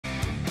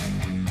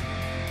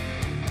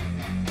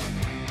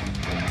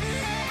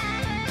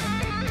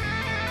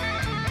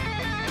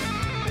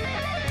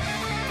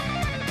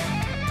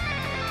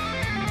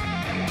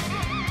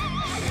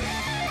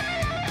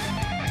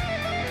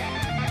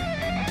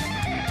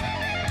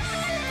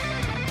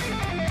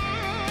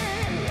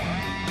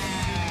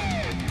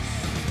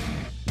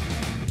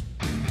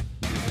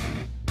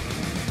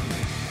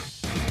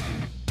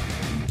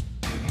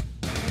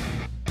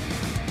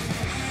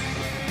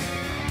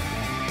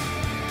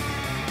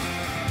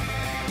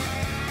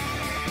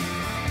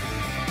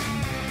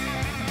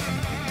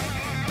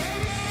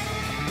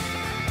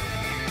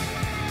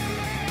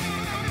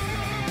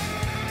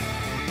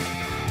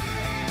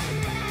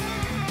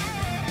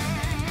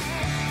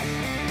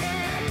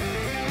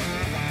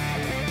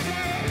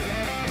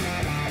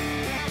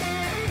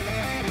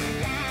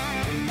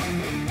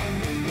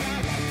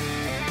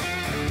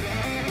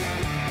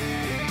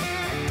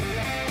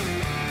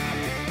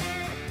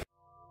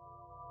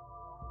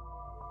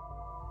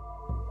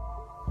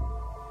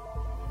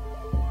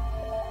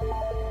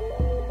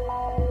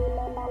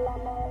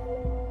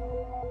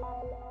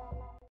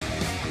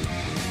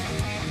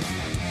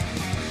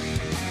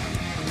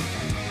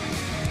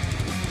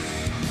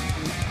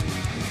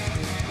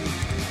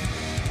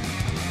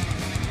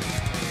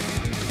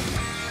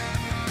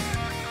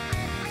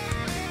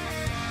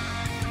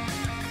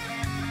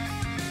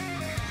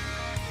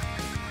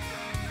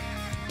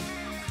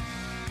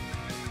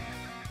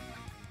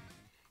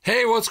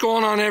Hey, what's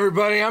going on,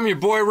 everybody? I'm your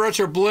boy,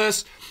 Retro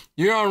Bliss.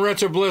 You're on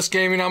Retro Bliss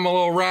Gaming. I'm a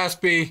little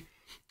raspy.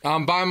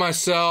 I'm by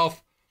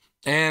myself,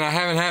 and I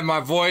haven't had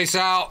my voice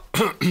out,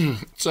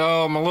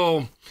 so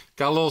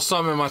got a little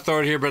something in my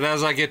throat here, but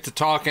as I get to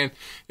talking,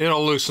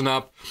 it'll loosen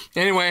up.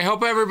 Anyway, I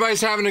hope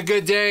everybody's having a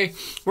good day.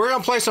 We're going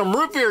to play some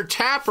Root Beer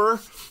Tapper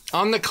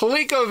on the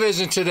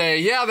ColecoVision today.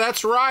 Yeah,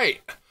 that's right.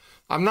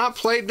 I've not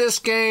played this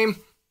game,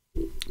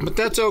 but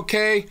that's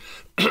okay.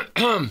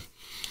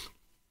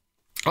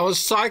 I was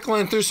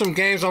cycling through some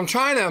games. I'm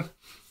trying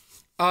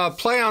to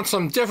play on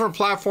some different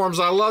platforms.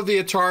 I love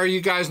the Atari. You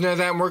guys know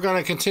that, and we're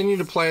going to continue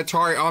to play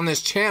Atari on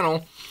this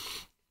channel.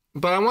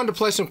 But I wanted to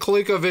play some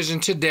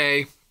ColecoVision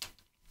today,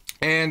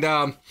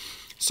 and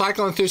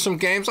cycling through some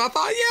games, I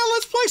thought, yeah,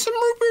 let's play some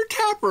Root Beer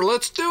Tapper.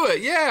 Let's do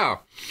it, yeah.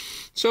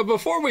 So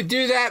before we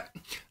do that,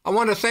 I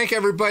want to thank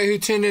everybody who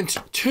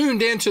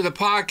tuned into the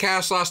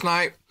podcast last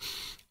night.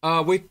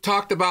 We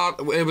talked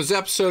about, it was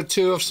episode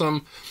 2 of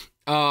some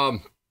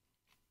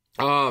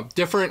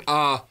different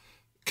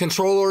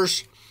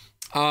controllers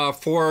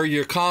for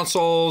your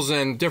consoles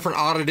and different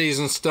oddities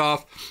and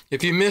stuff.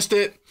 If you missed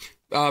it,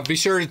 be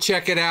sure to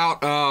check it out.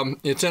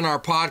 It's in our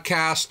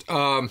podcast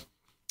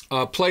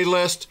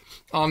playlist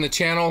on the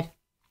channel.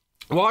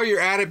 While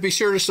you're at it, be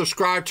sure to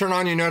subscribe, turn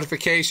on your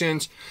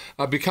notifications,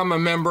 become a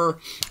member,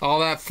 all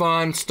that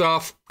fun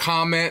stuff,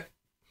 comment.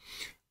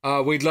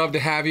 We'd love to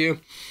have you.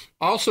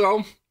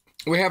 Also,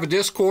 we have a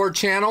Discord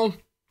channel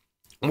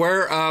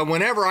where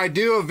whenever I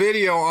do a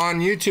video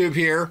on YouTube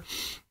here,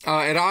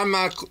 it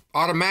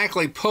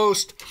automatically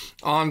posts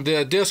on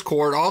the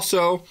Discord.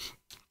 Also,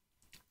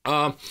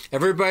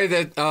 everybody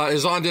that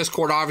is on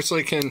Discord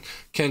obviously can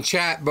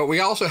chat, but we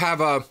also have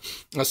a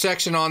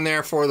section on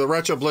there for the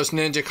Retro Bliss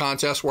Ninja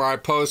contest where I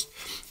post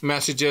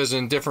messages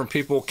and different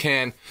people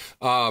can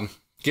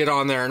get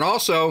on there. And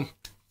also,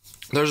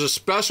 there's a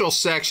special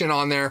section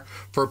on there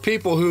for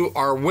people who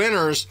are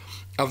winners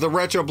of the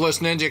Retro Bliss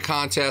Ninja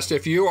contest.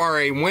 If you are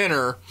a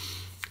winner,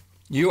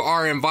 you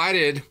are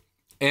invited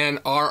and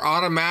are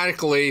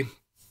automatically,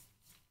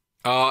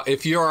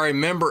 if you are a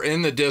member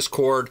in the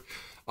Discord,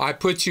 I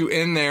put you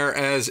in there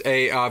as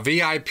a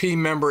VIP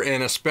member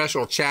in a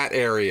special chat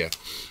area.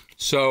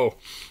 So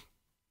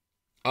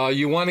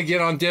you want to get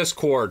on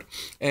Discord.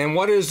 And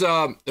what is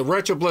the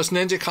Retro Bliss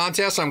Ninja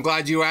contest? I'm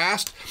glad you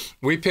asked.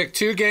 We pick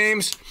 2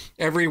 games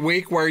every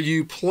week where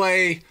you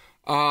play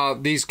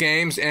these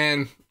games,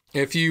 and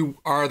if you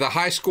are the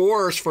high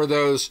scorers for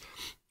those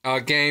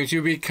games,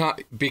 you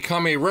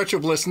become a Retro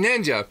Bliss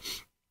Ninja,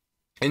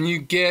 and you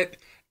get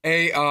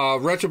a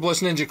Retro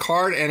Bliss Ninja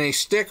card and a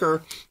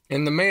sticker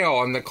in the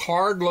mail. And the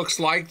card looks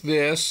like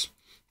this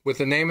with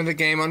the name of the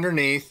game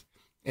underneath,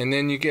 and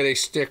then you get a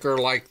sticker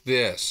like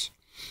this.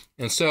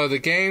 And so the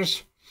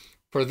games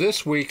for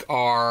this week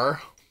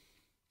are,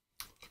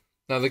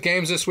 now the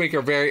games this week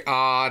are very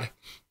odd.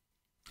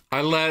 I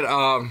let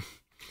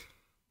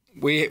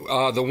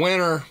the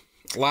winner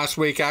last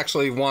week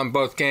actually won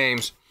both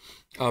games,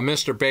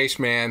 Mr.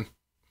 Baseman,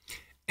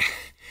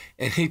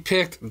 and he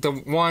picked the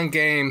one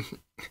game,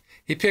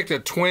 he picked a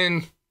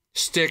twin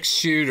stick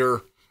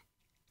shooter,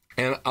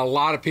 and a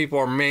lot of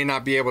people may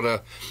not be able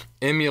to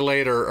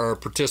emulate or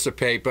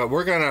participate, but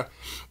I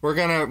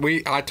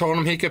told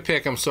him he could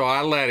pick them, so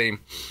I let him.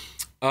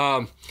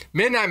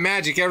 Midnight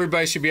Magic,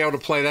 everybody should be able to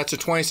play. That's a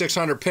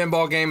 2600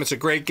 pinball game. It's a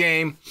great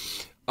game.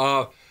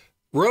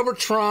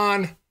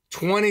 Robotron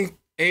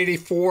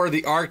 2084,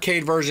 the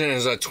arcade version,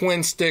 is a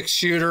twin stick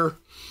shooter.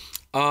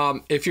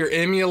 If you're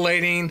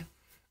emulating,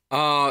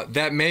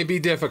 that may be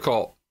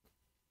difficult.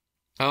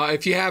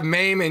 If you have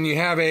MAME and you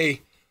have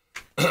a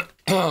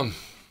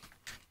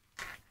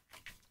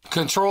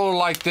controller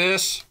like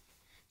this,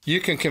 you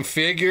can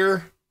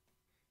configure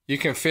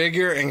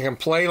and can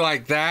play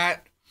like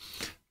that.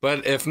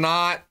 But if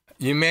not,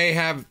 you may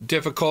have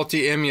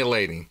difficulty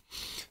emulating.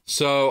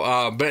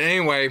 So, but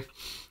anyway,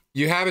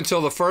 you have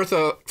until the 1st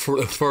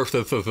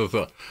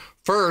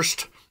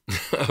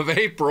of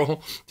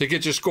April to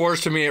get your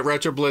scores to me at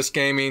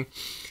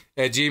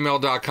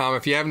retroblissgaming@gmail.com.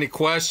 If you have any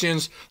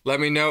questions, let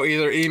me know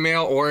either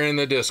email or in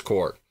the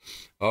Discord.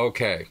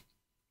 Okay.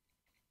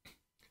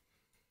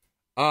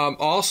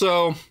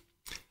 Also,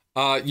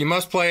 you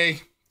must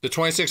play the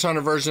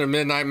 2600 version of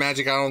Midnight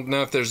Magic. I don't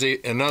know if there's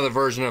another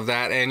version of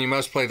that. And you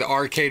must play the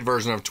arcade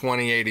version of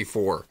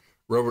 2084.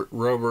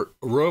 Robotron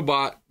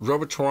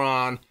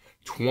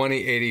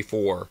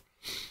 2084.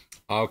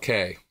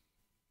 Okay.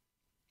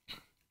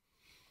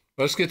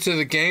 Let's get to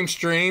the game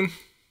stream.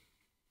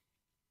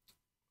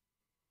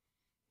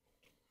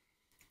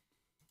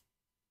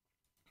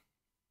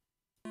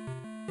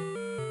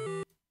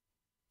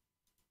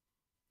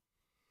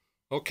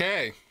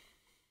 Okay.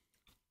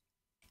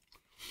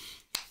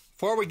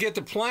 Before we get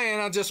to playing,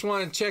 I just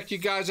want to check you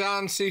guys out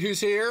and see who's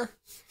here.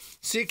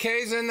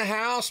 CK's in the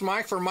house.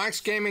 Mike for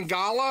Mike's Gaming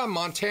Gala.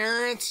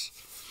 Monterrance.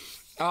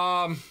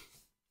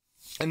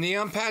 And the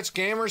Unpatched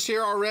Gamers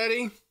here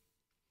already.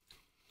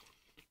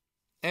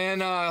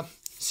 And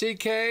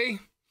CK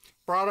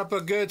brought up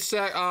a good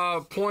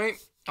point.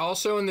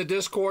 Also in the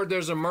Discord,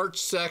 there's a merch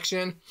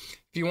section.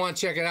 if you want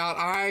to check it out.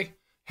 I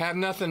have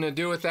nothing to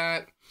do with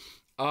that.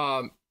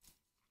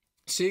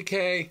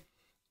 CK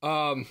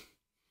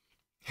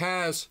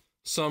has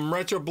some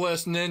Retro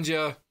Bliss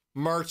Ninja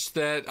merch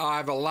that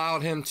I've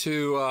allowed him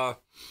to,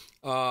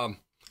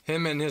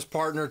 him and his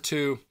partner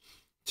to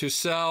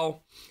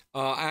sell.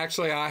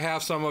 Actually, I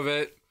have some of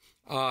it.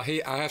 I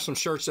have some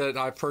shirts that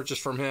I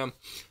purchased from him.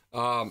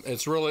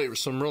 It's really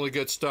some really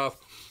good stuff.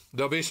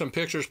 There'll be some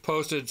pictures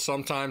posted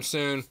sometime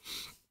soon.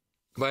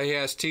 But he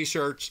has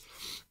t-shirts,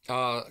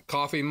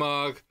 coffee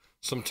mug,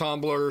 some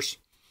tumblers,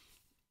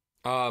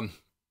 and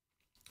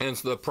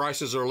the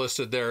prices are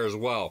listed there as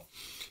well.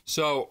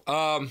 So,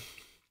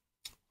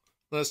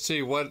 let's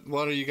see, what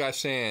are you guys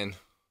saying?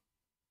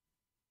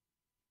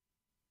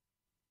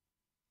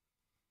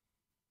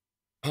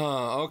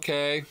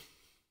 Okay.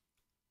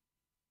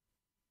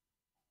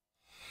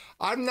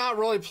 I've not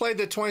really played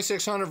the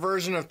 2600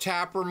 version of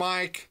Tapper,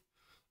 Mike.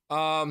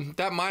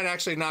 That might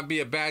actually not be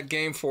a bad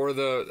game for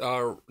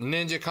the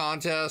Ninja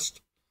contest.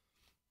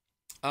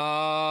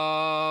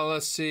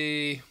 Let's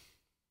see.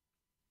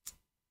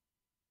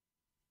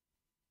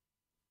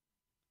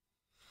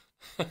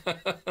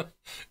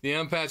 The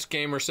Unpatched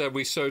Gamer said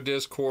we sow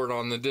Discord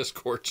on the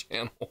Discord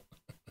channel.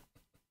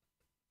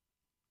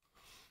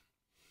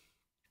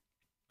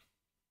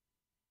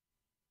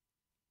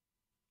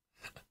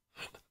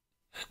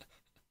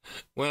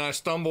 When I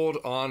stumbled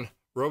on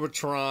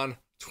Robotron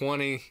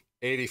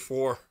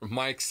 2084,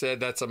 Mike said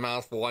that's a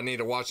mouthful. I need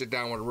to wash it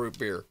down with root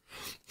beer.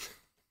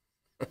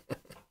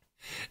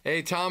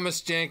 Hey,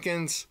 Thomas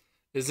Jenkins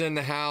is in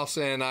the house,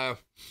 and I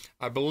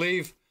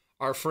believe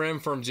our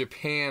friend from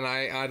Japan.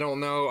 I don't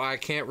know. I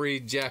can't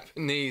read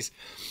Japanese.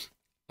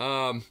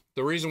 The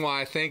reason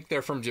why I think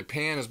they're from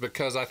Japan is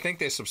because I think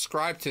they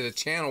subscribed to the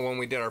channel when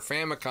we did our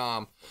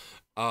Famicom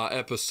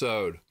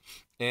episode.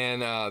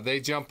 And they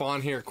jump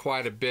on here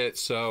quite a bit.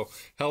 So,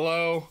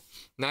 hello.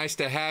 Nice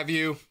to have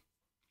you.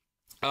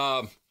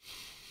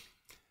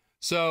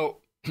 So,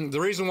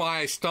 the reason why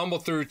I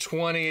stumbled through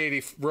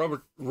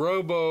Robotron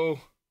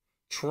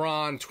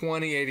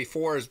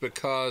 2084 is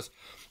because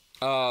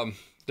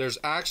there's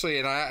actually,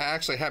 and I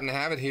actually happen to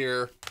have it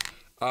here,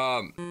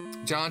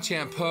 John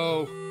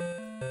Champeau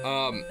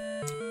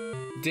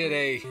did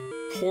a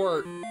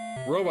port,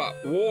 Robot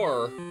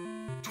War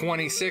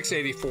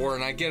 2684,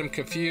 and I get them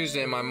confused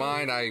in my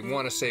mind. I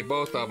want to say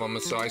both of them,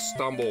 and so I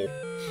stumble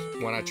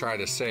when I try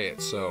to say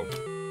it. So,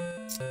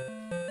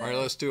 all right,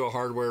 let's do a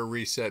hardware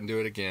reset and do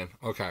it again.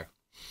 Okay,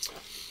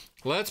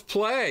 let's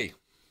play.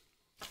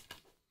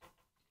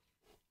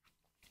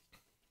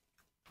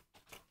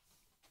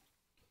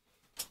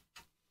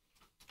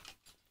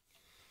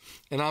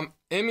 And I'm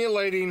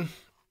emulating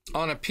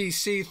on a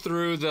PC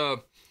through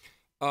the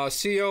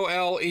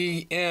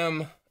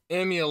ColEm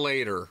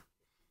emulator.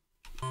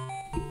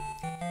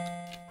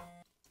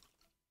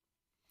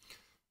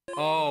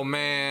 Oh,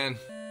 man.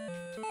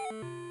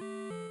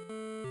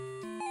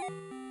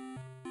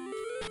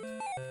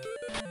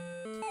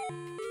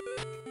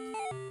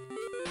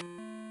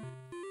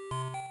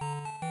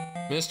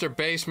 Mr.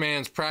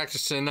 Bassman's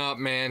practicing up,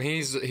 man.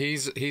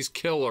 He's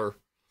killer.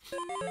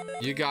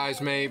 You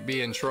guys may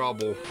be in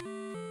trouble.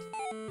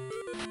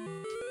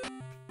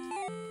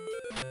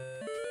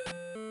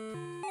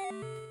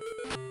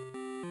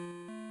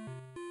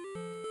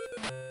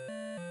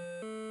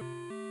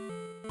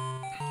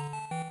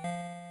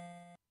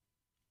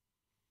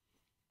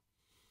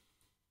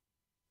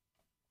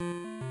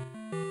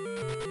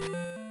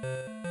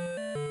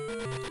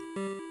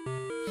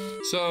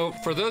 So,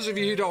 for those of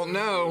you who don't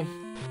know,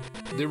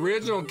 the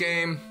original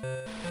game,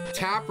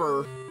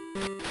 Tapper,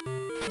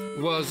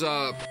 was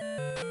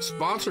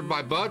sponsored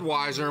by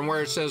Budweiser, and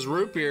where it says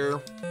root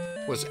beer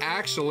was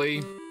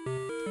actually...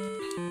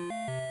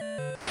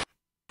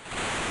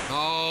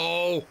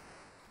 Oh!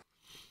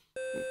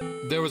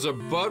 There was a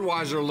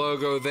Budweiser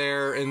logo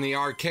there in the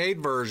arcade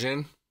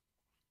version.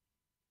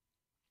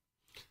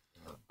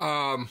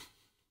 And...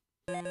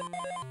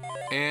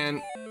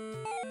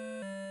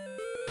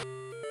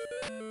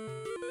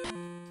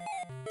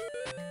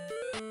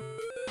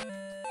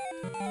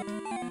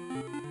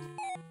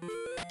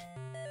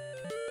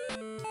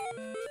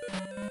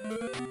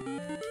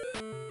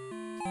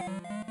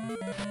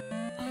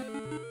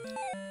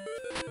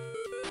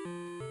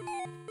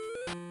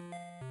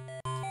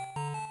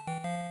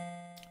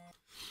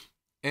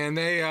 And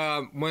they,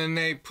 when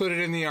they put it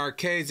in the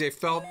arcades, they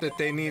felt that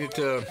they needed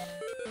to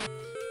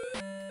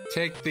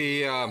take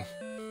the,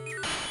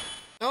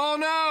 oh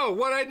no,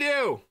 what'd I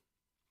do?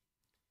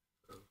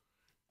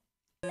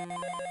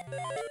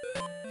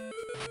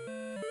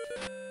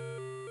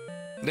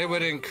 They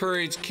would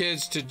encourage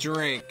kids to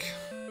drink.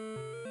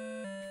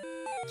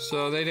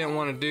 So they didn't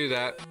want to do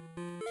that.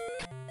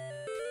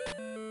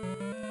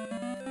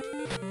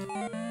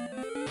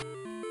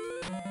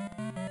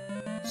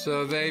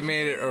 So they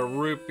made it a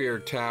root beer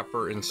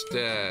tapper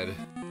instead.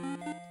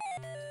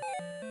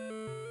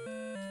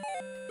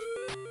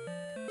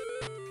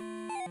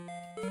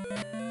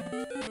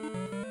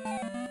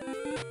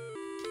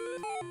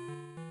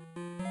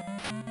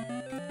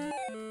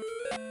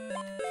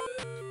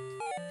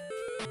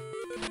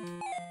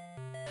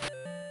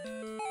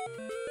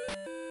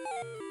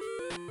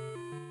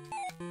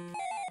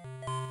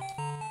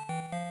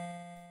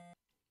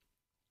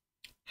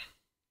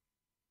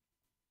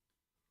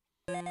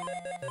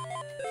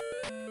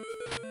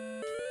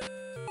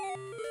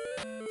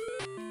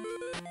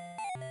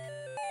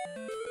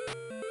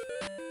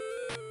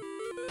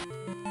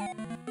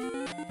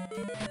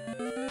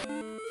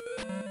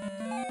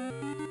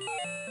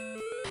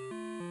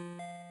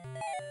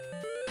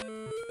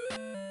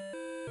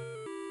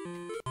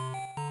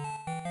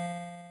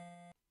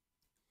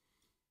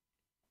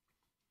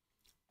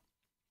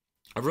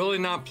 I've really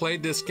not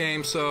played this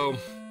game, so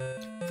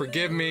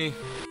forgive me.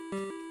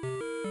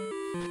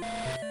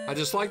 I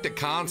just like the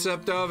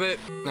concept of it.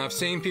 I've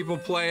seen people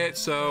play it,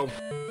 so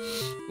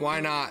why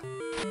not?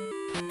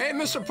 Hey,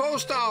 Mr.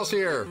 Poststyle's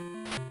here.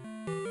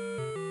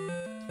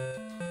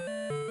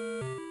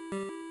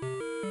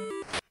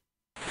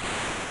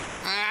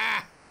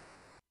 Ah!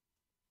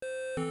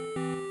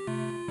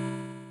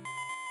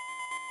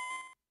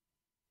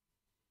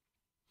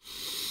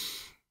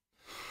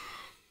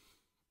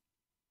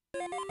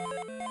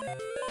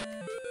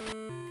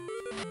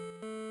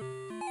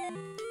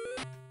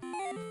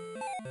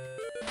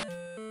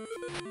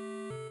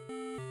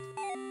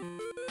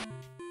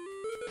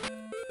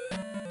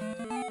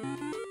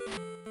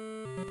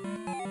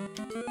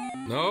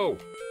 No.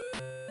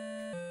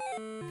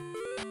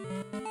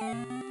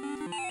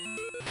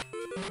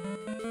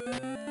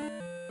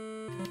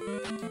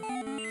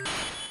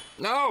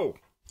 No.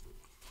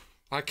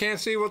 I can't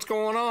see what's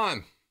going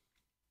on.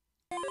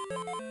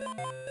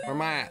 Where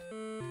am I at?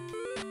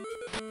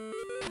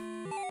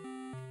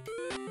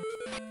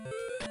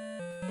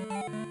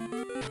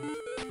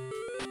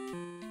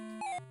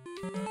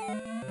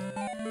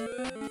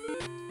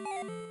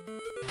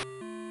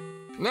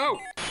 No,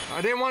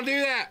 I didn't want to do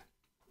that.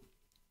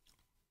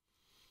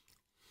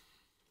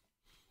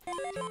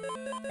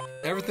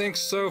 Everything's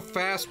so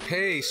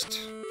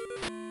fast-paced.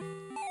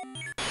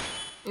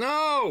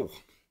 No!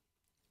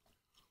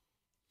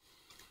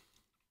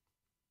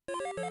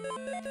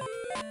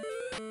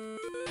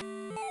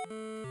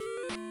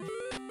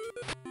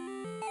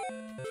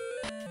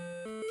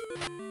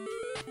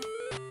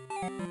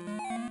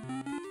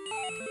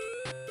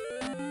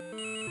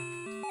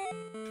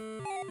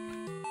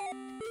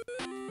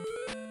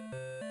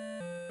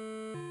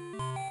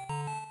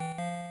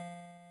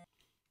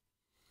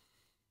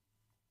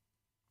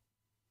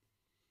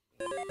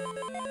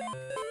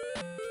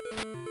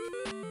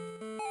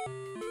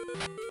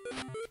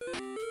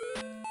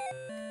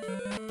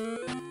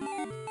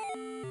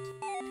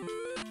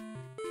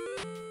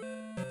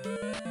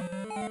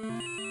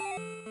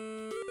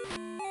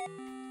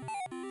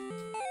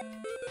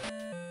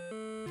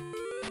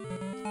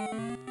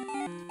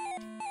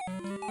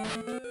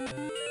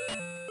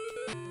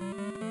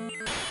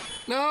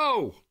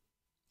 No!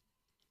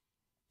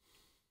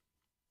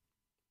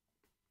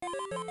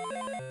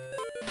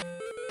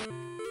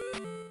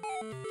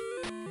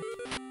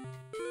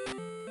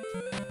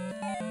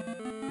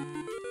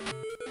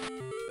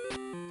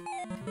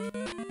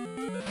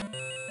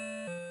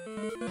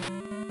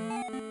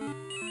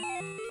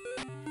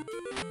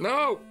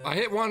 No! I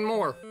hit one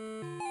more.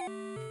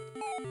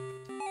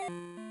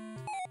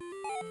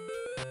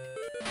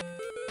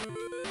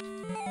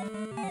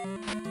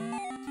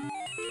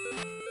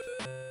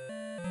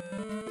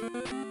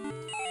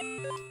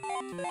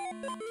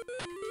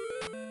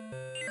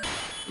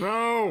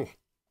 No!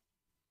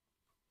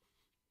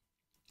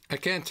 I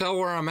can't tell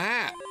where I'm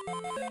at.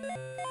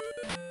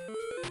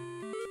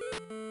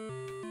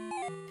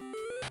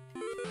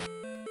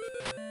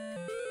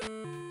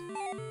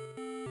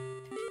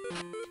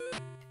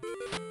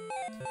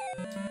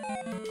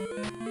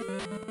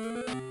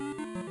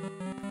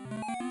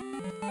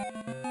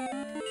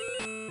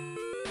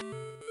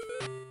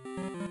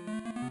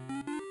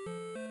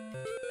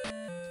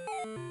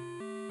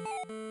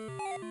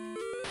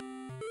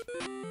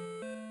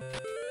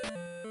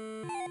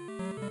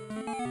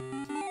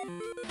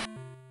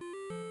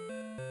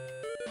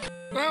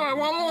 No, I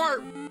want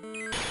more.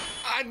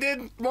 I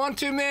did one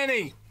too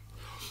many.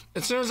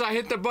 As soon as I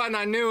hit the button,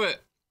 I knew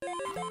it.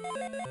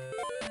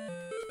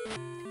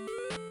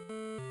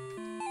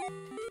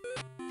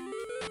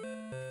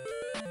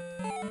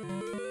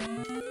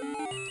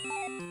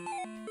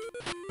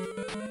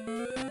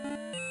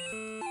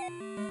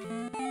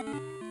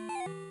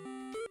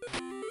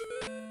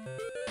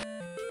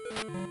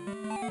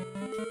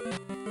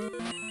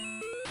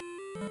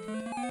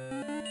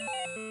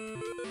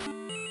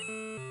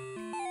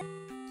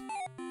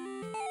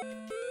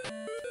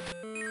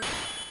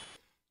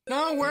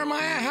 No, where am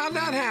I at? How'd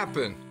that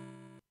happen?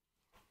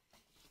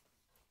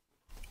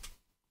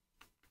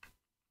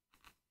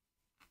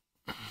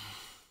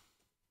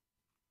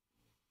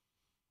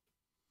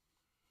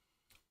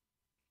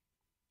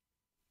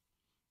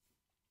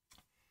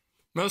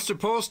 Mr.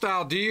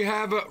 Poststyle, do you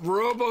have a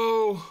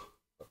Robotron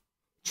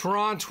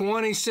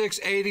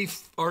 2680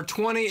 or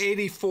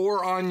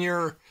 2084 on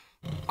your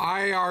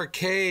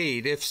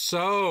iArcade? If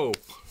so,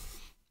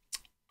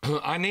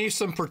 I need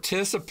some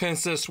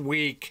participants this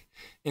week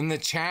in the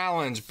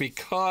challenge,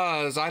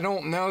 because I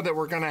don't know that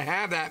we're going to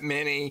have that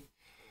many,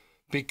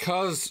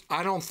 because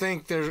I don't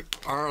think there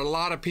are a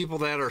lot of people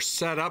that are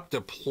set up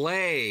to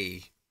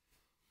play.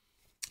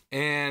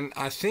 And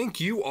I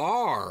think you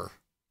are.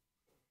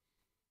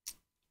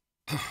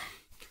 At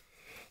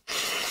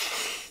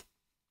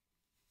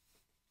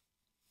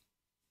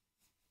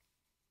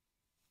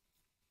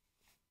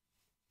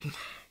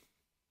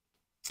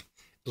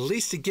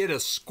least to get a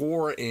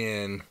score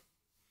in.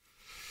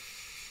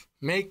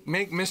 Make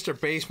Mr.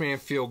 Bassman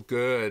feel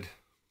good.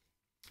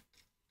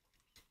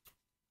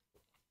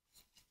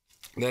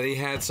 that he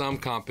had some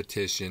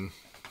competition.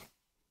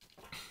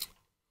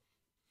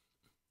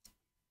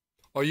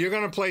 Oh, you're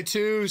going to play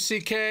too,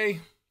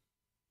 CK?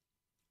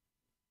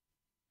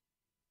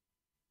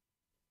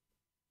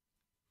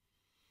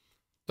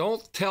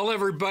 Don't tell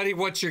everybody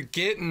what you're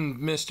getting,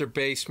 Mr.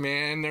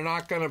 Bassman. They're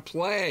not going to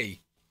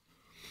play.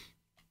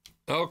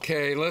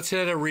 Okay, let's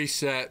hit a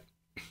reset.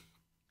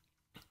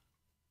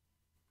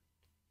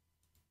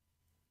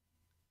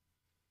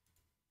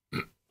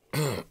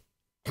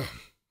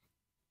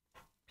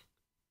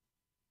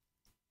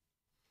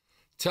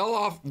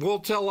 We'll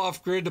tell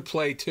off grid to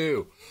play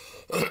too.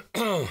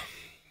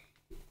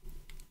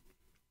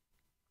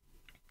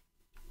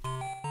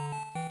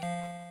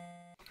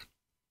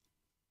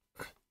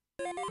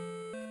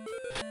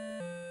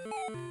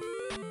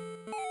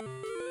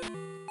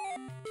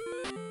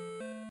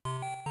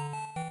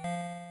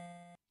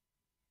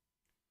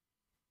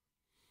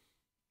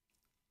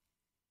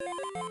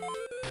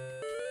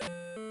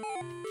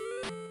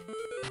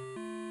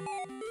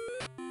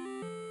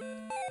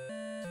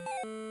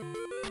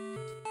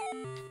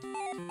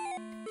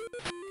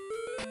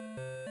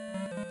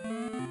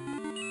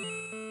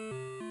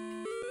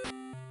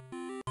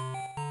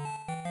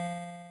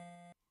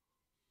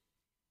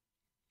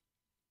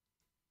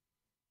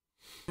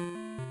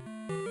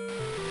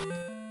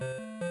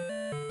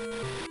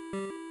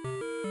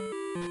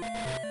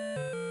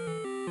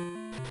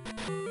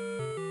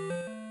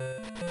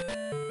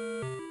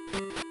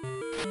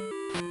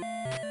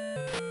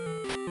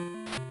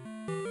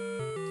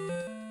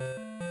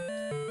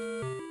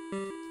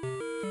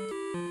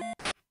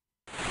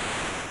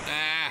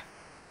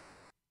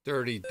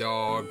 Dirty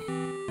dog.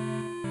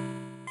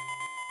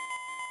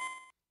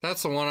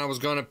 That's the one I was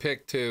going to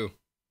pick too.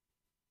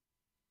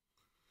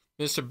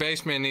 Mr.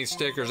 Bassman needs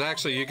stickers.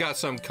 Actually, you got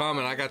some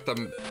coming. I got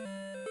the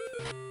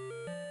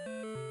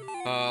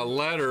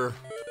letter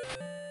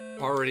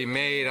already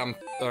made.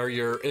 Or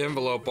your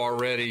envelope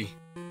already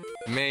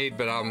made,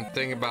 but I'm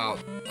thinking about,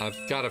 I've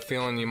got a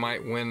feeling you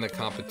might win the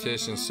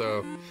competition,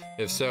 so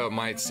if so, it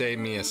might save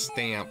me a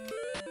stamp.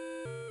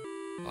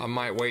 I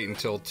might wait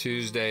until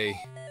Tuesday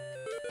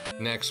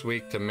next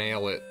week to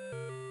mail it.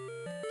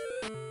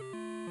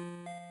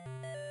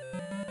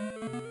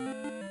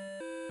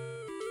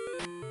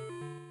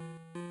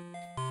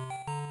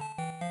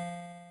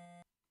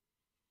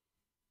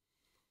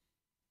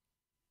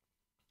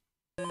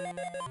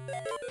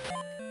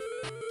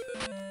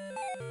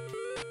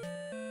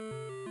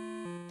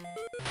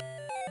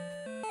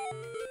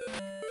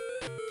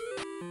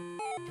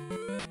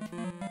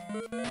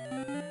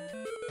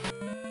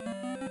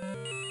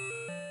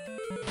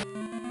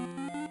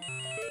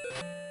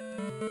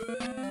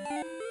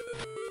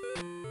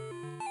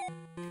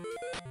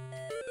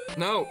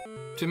 No,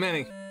 too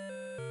many.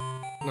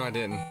 No, I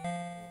didn't.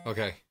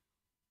 Okay.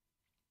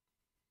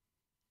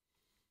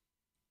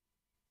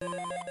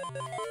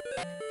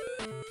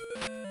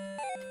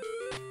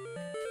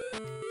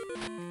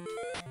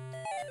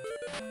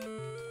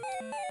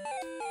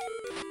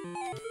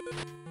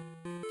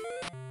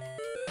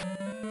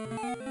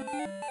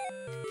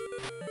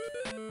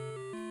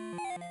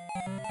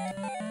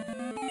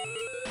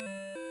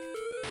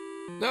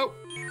 Nope.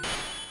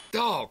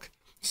 Dog.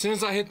 As soon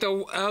as I hit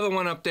the other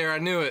one up there, I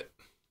knew it.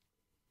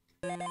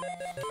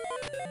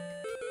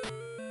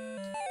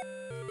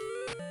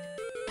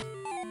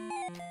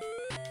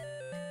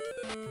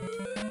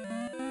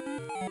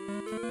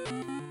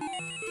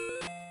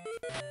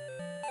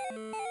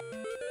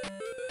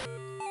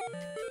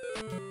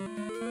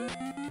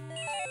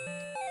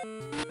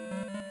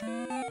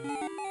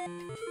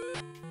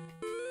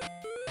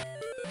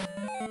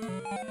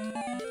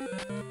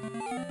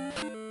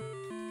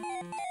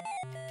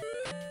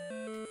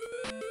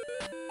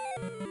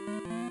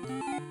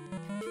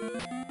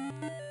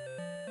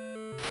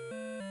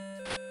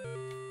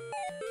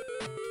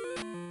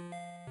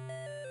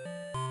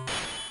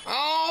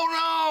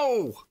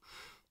 Oh no!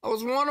 I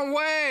was one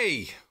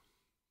away!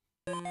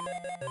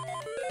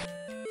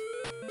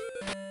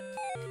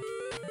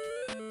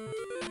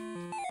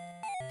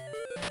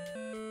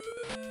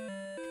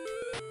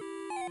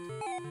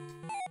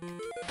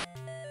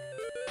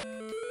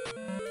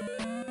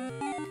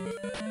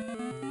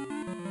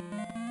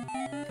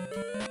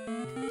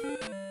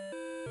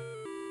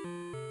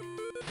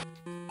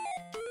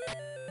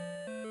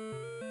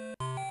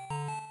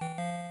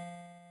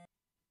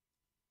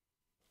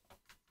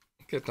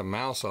 Get the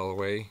mouse all the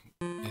way,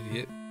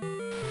 idiot.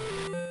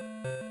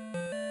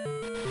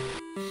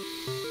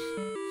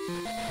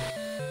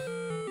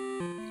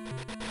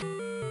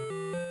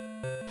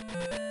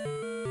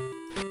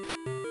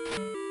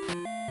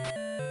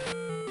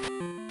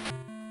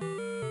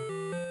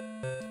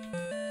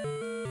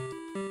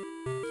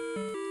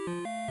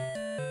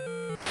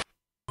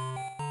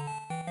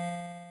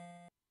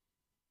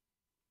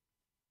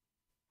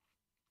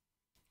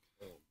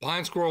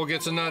 Blind squirrel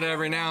gets a nut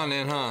every now and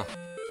then, huh?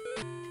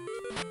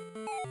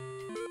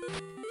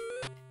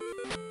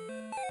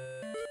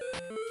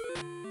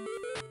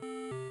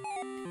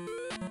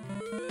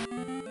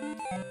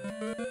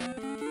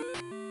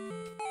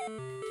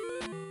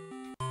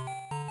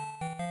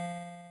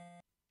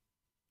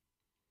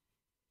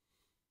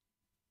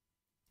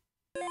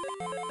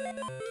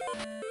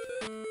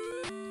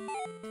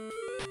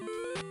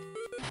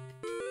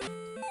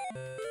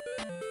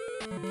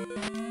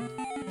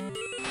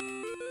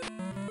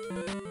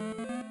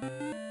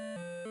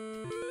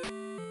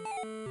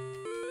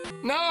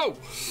 No!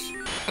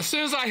 As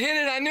soon as I hit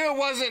it, I knew it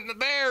wasn't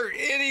there,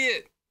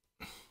 idiot!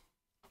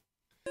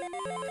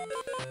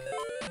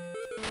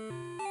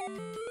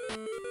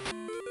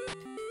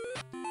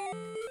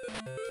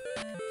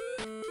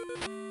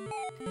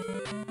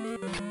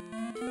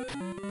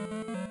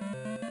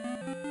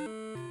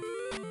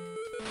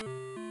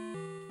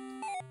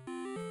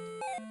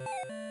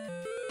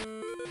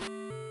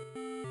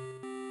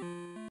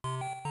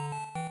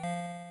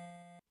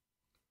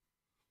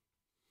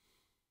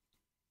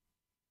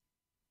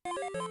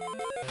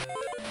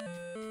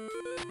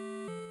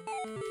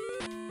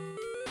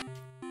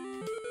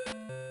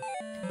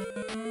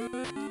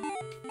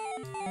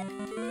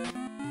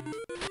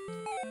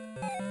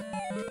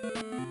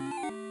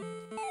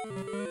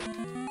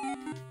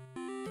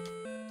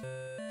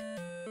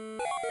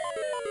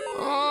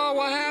 Oh,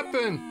 what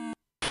happened?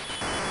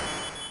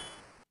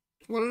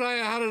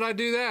 How did I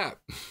do that?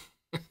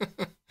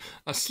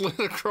 I slid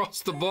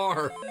across the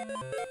bar.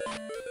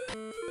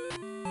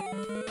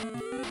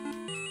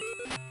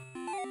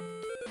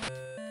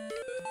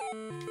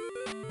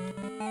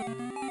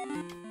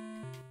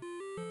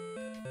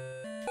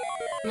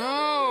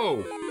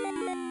 No!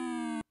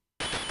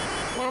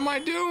 What am I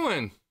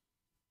doing?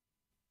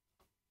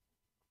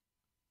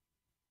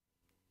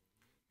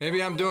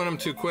 Maybe I'm doing them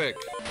too quick.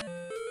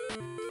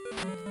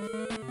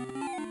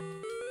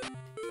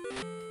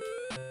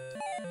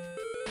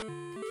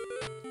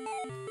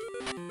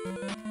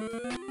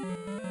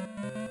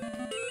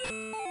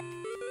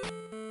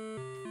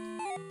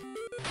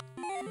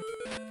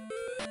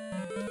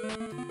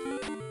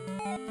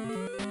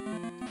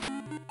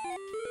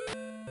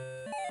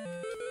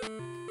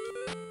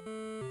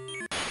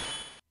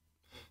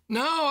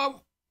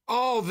 No,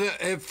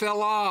 it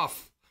fell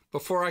off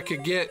before I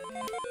could get.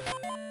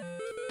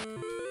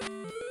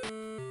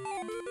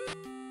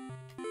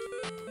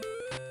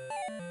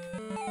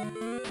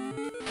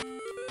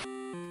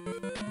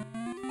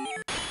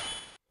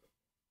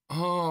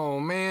 Oh,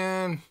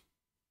 man.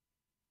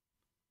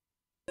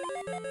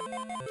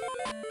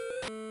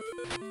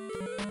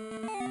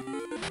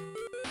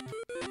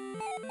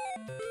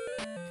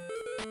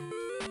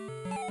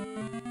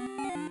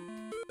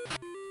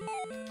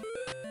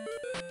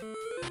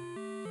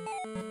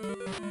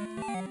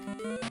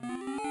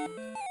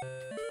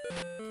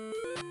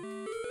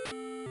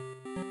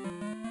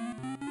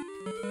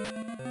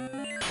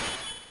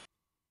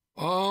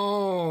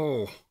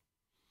 Oh,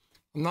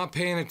 I'm not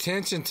paying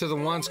attention to the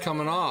ones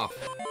coming off.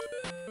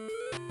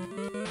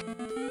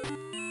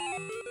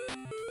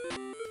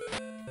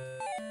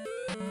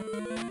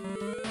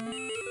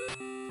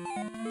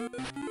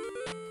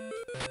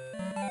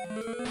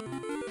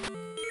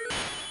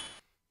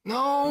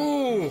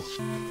 No!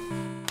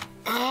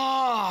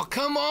 Oh,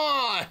 come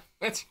on!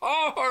 It's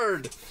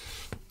hard!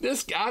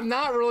 I've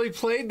not really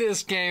played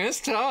this game.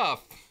 It's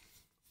tough.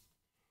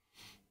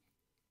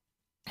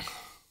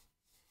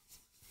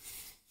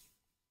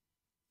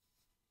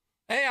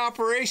 Hey,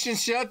 Operation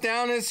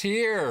Shutdown is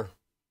here.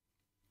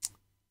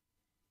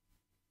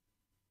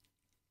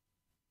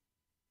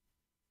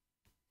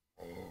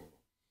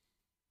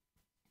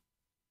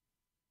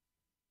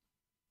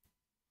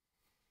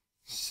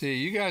 See,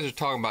 you guys are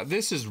talking about,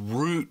 this is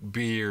root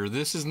beer.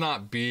 This is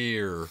not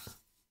beer.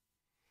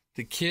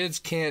 The kids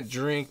can't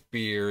drink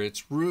beer.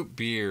 It's root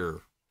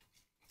beer.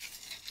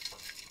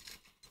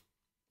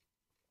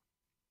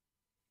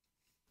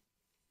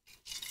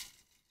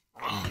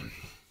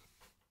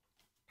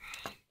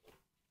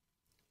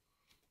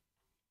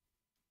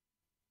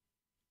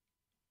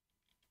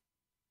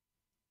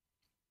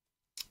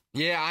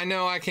 Yeah, I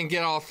know I can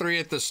get all three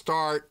at the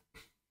start.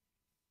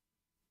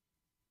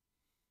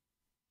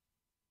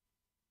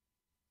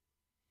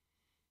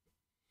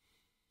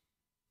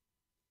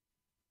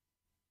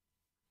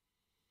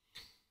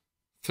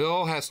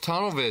 Phil has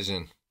tunnel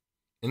vision.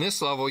 In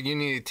this level, you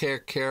need to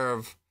take care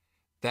of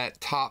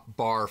that top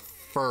bar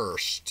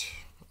first.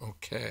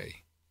 Okay.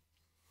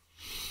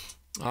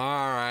 All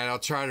right, I'll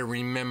try to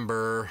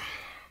remember.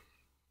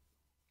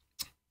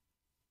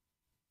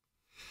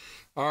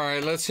 All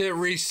right, let's hit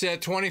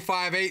reset.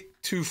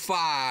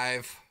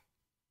 25,825.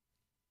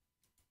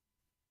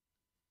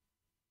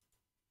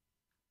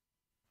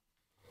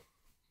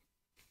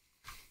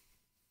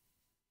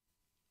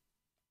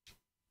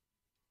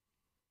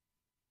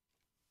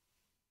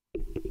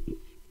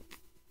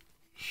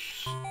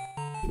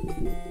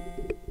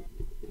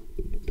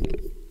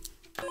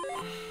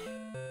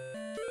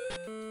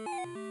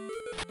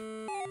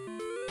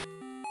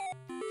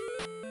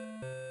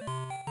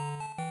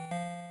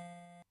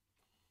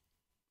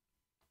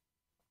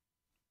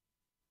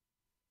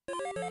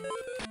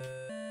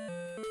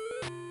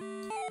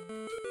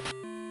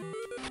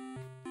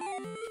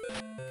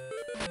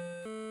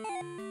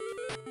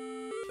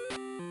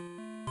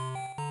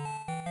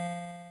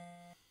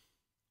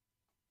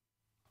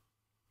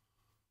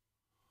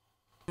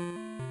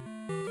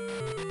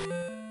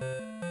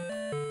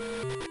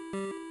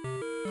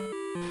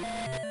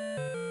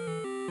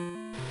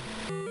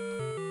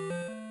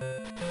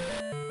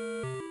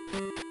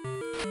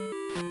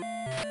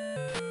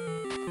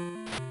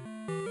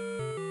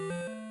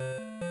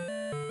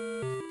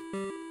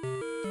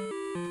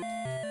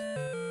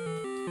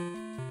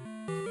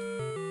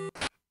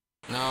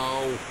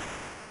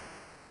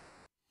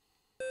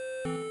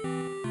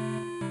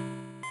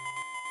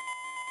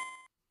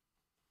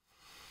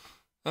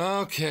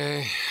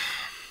 Okay.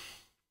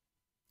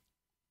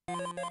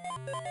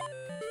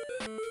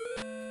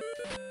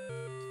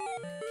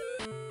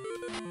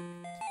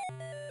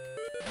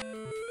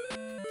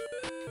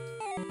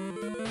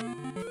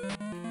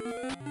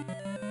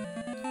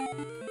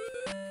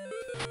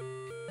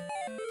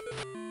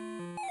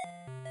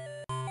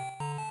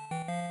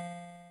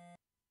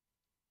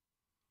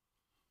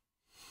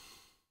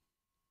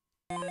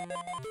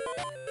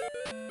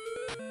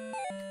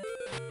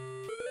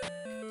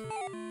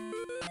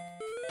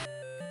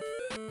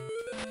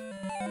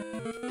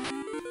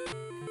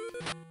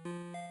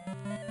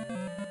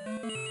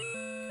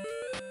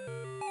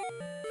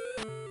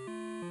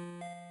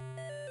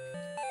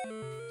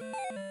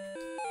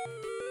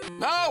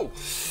 No!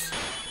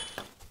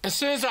 As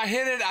soon as I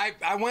hit it,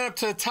 I went up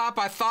to the top.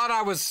 I thought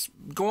I was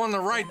going the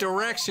right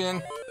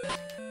direction.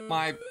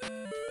 I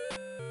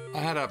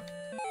had a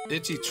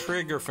itchy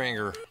trigger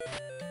finger.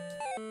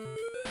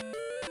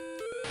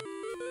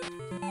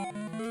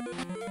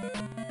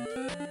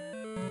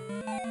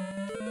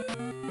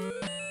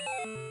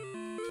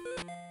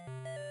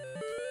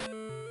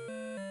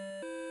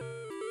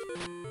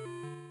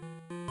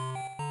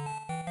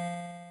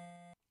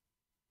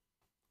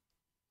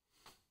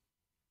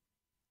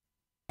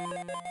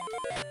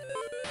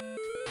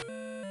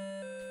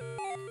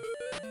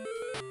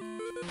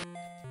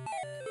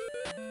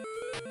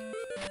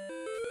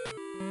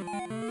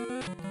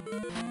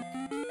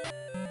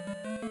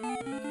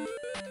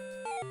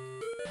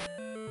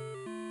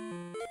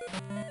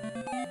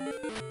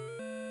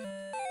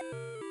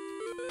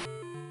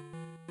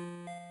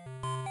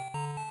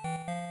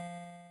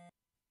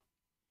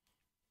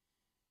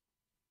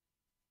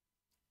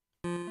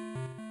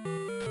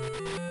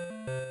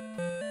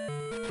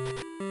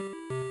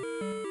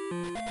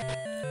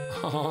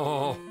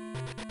 Oh,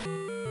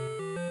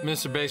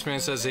 Mr. Baseman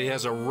says he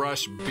has a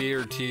Rush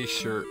beer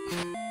t-shirt.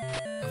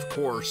 Of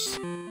course.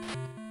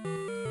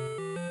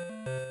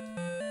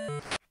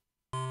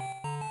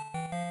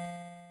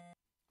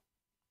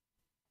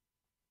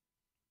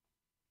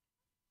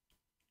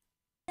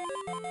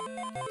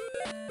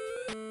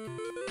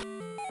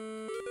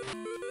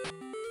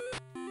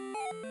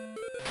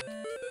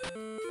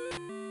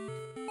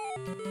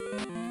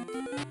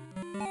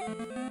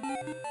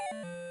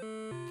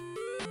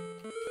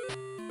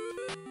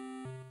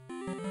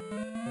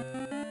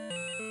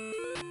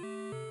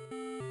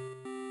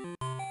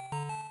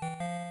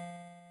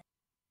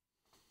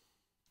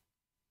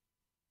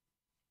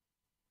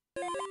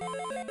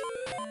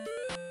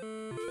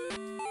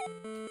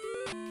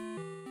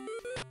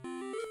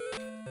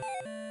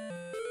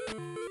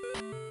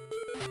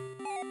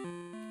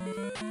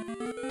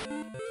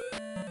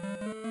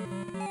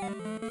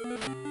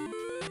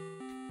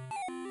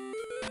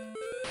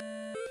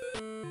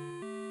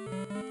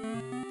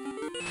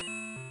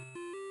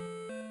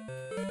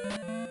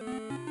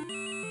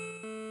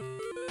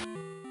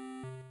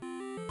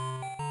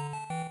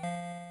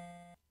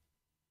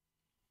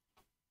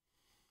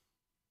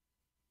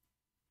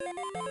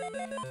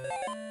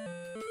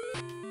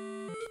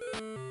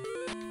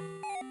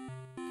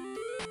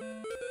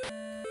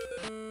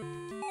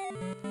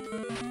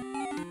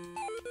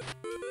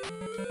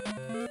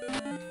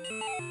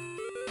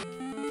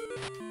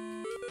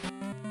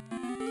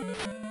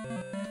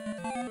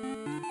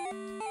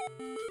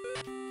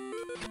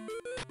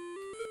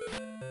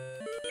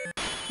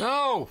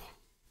 No!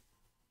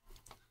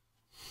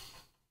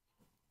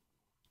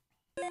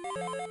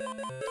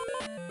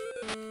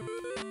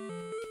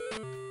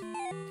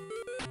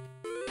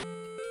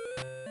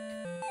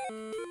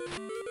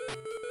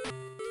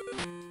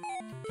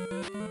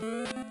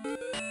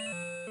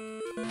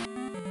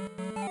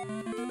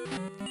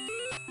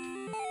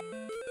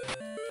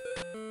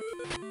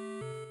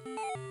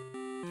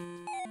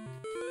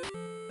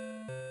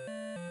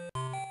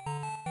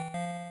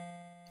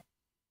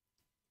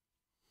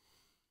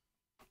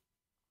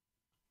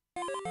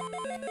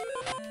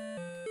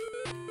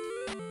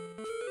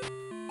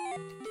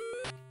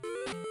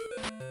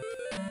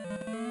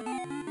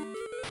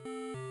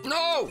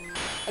 No!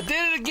 I did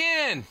it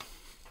again!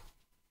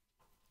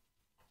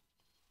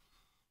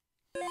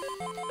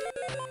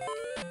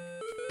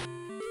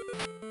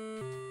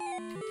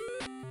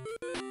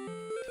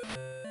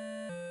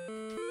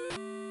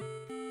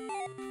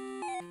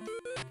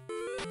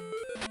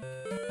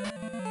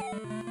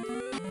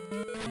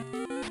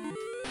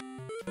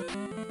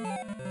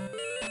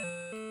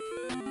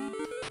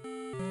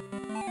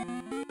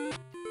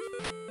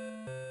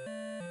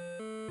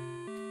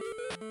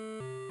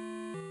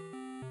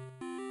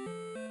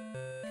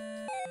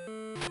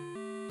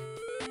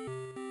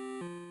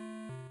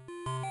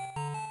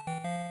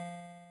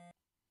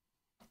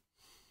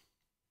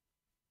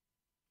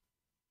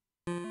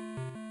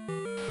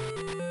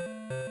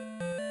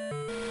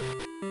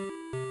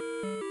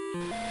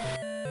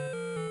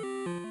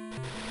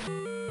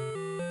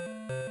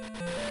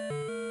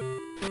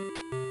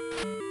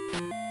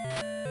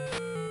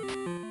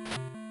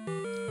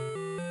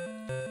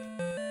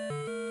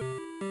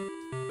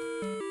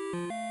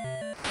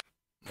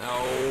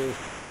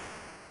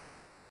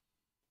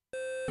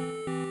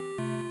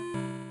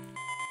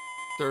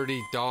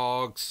 Dirty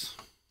dogs.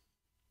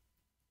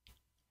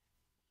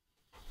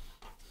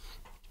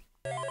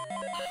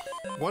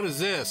 What is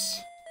this?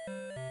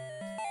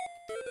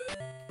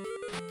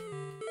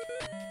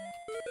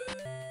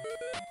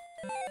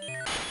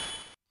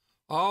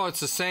 Oh, it's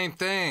the same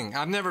thing.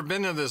 I've never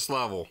been to this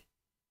level.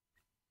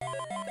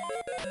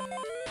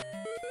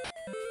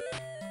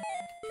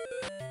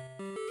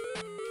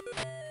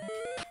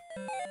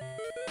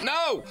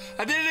 No!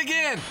 I did it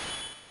again!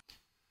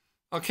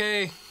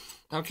 Okay.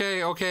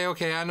 Okay.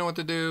 I know what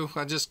to do.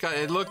 I just got...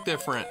 It looked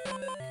different.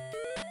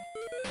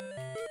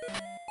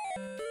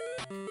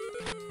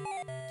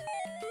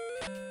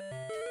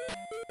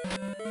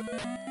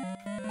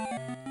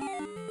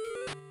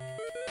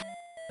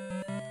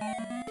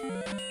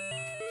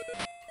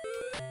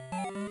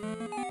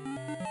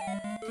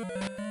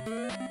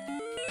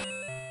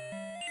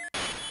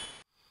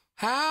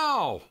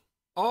 How?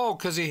 Oh,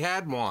 because he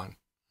had one.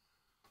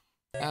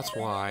 That's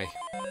why.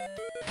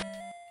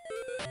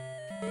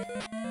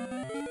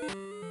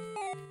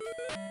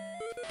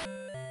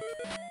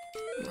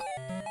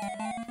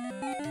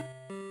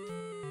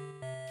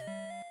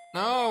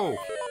 No!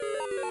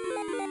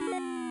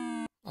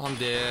 I'm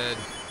dead.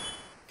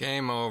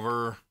 Game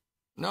over.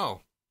 No.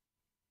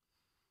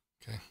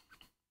 Okay.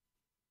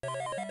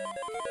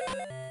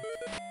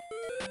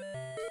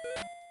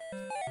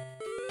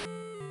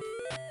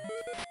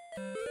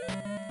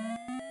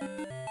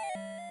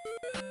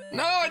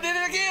 No, I did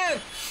it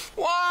again!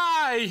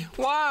 Why?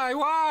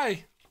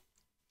 Why?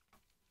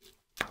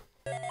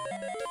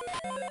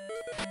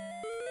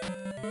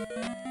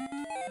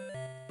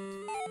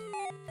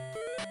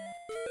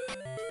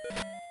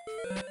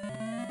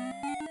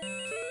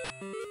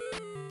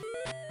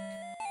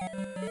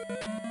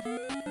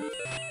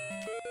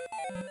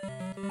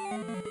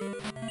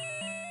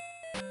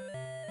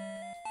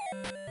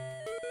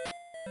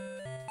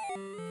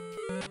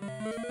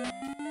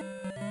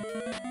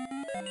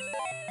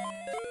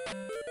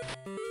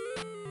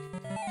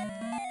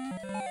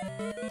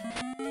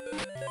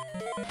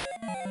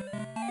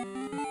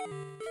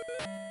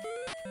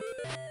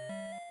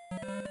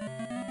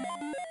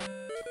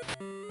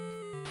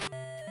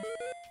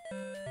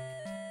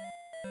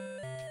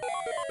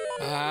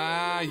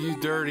 Ah, you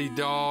dirty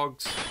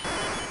dogs.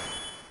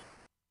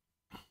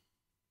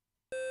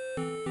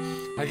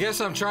 I guess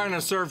I'm trying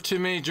to serve too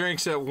many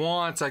drinks at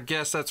once. I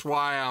guess that's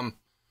why I'm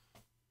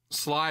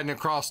sliding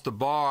across the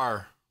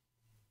bar.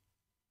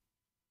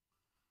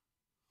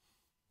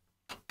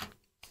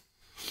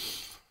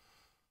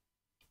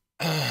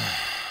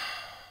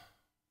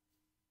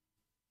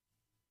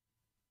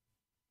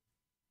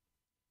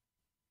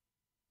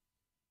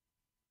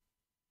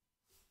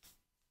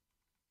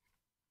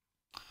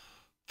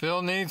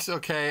 Phil needs,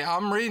 okay,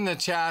 I'm reading the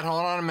chat.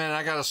 Hold on a minute.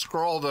 I got to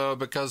scroll, though,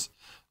 because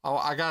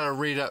I got to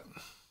read up.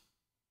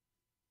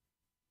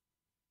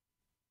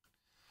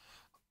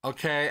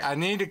 Okay, I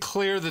need to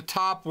clear the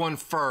top one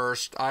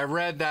first. I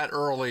read that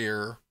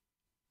earlier.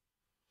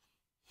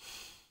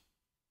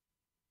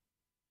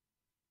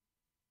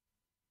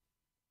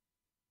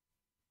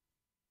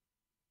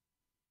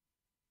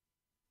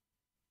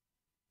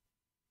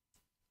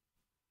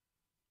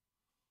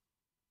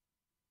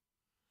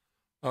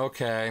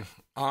 Okay.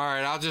 All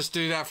right, I'll just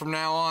do that from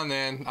now on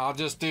then. I'll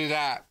just do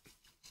that.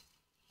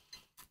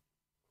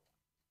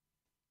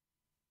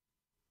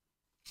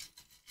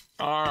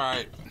 All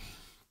right.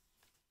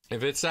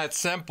 If it's that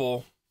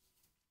simple.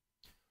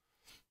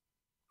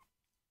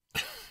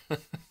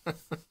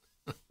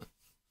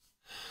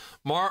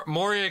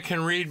 Moria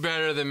can read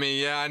better than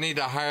me. Yeah, I need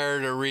to hire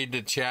her to read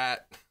the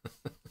chat.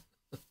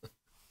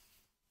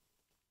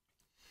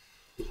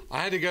 I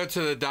had to go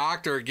to the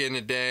doctor again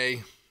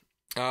today.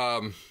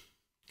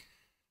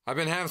 I've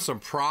been having some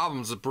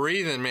problems with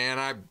breathing, man.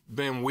 I've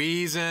been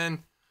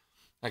wheezing.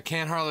 I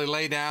can't hardly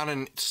lay down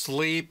and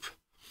sleep.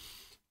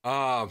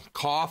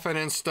 Coughing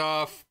and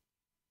stuff.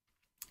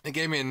 They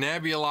gave me a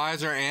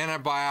nebulizer,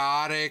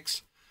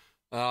 antibiotics,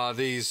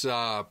 these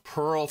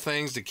pearl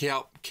things to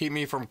keep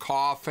me from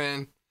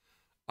coughing.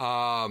 Did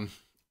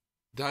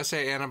I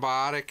say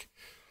antibiotic?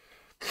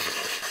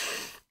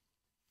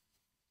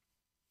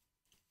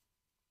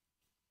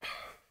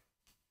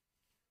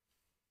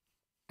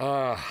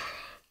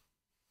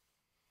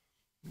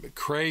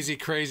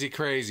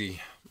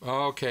 Crazy.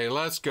 Okay,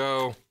 let's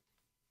go.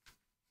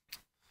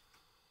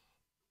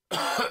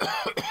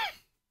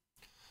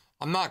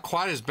 I'm not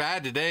quite as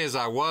bad today as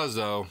I was,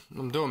 though.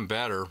 I'm doing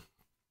better.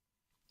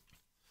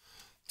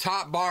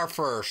 Top bar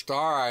first.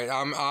 All right,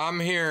 I'm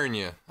hearing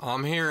you.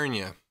 I'm hearing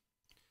you.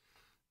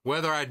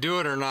 Whether I do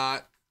it or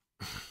not,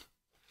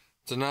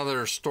 it's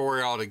another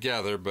story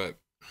altogether, but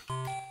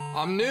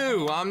I'm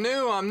new. I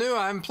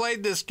haven't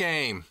played this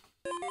game.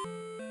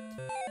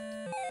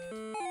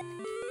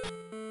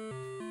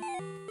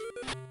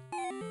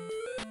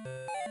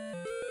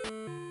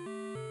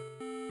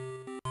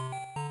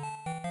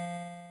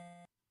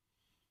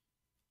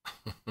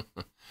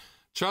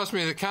 Trust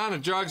me, the kind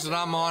of drugs that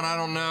I'm on, I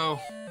don't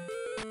know.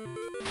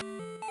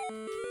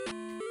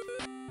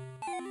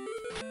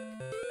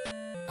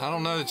 I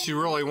don't know that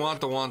you really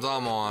want the ones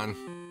I'm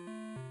on.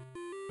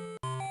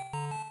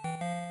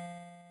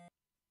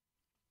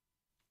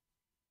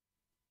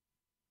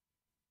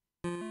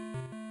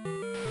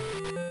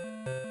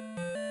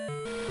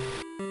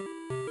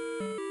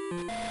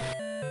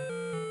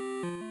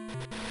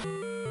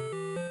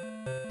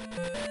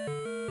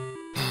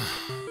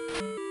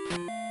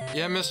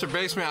 Yeah, Mr.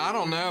 Basement, I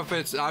don't know if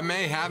it's... I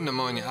may have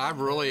pneumonia. I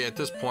really, at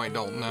this point,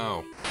 don't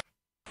know.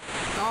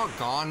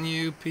 Doggone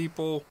you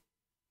people.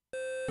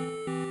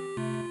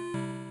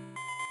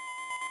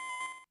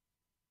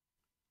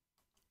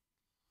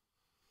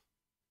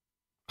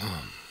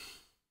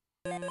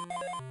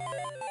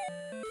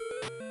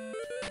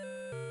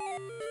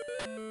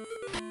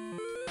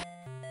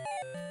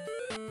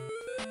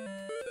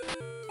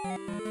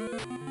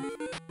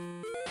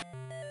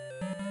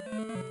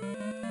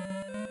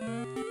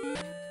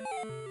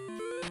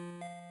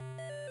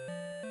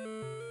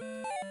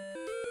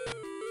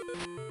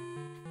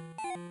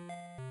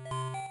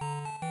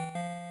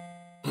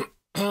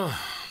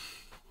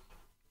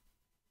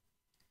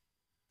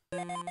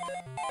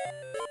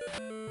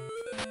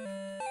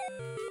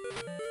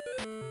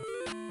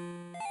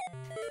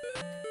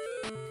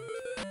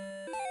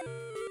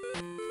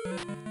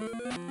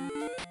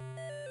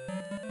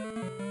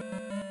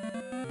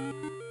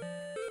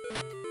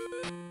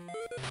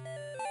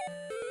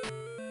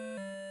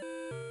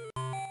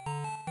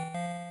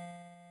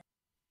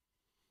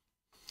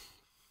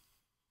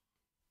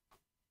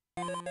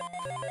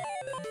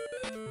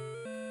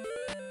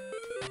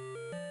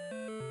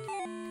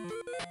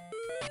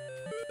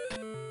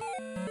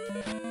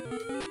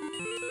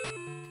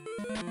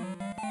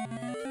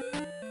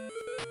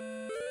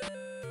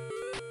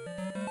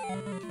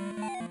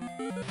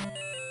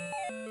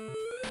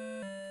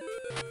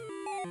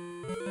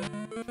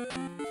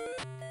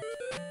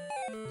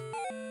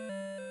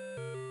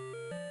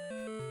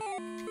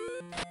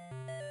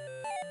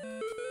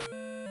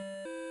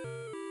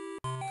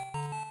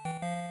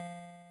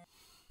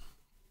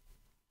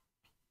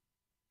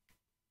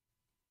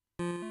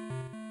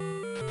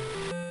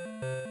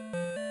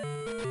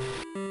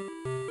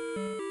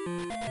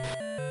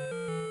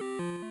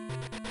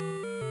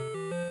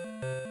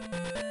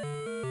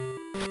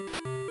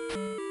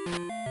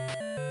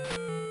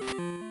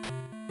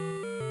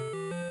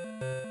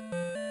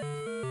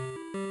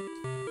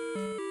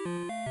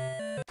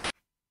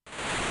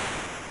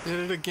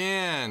 Did it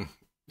again,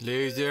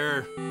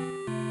 loser.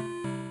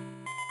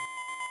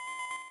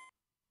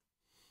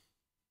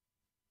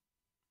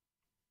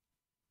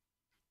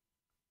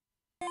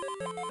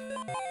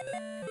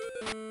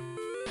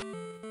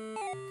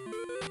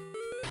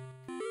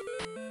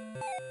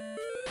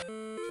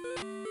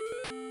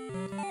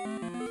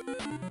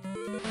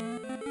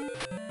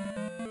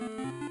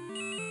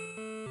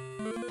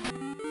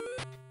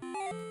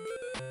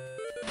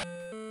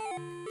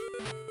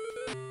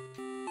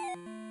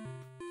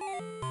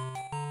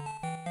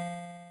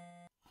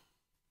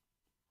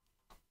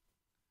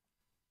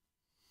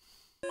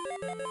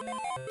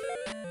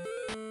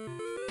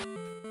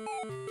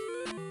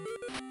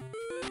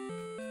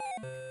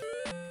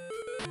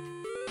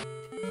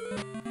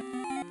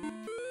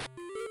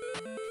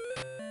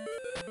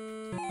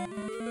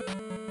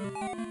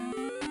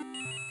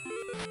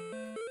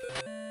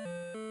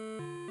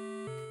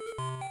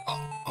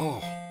 Oh.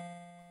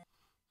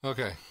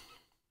 Okay.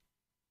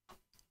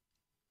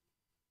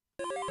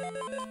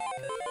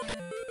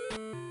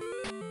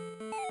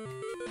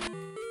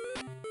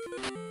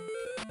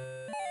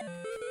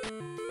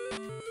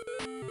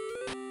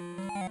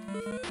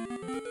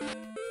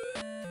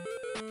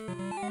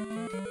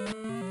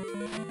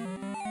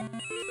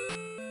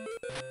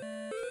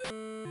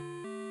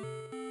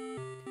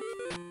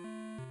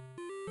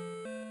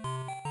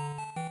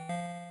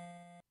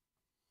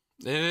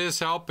 It is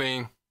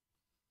helping.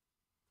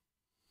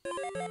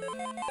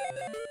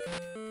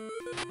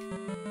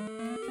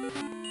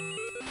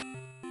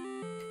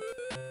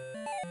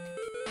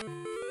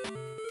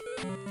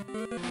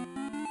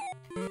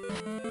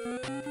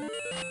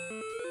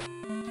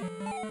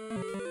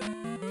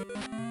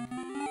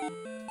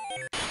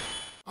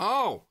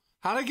 Oh,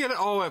 how'd I get it?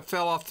 Oh, it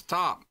fell off the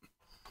top.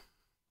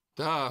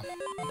 Duh.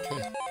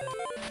 Okay.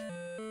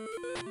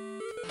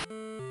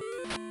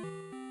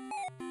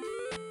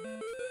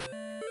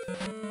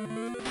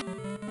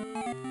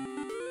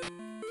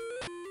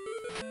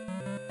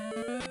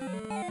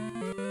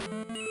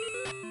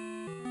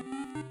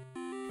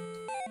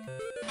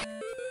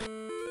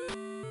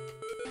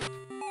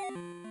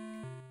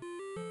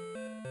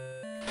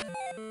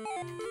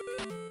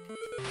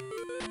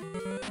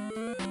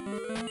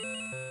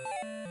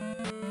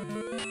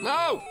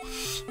 No!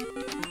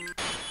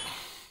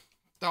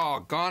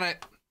 Doggone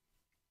it.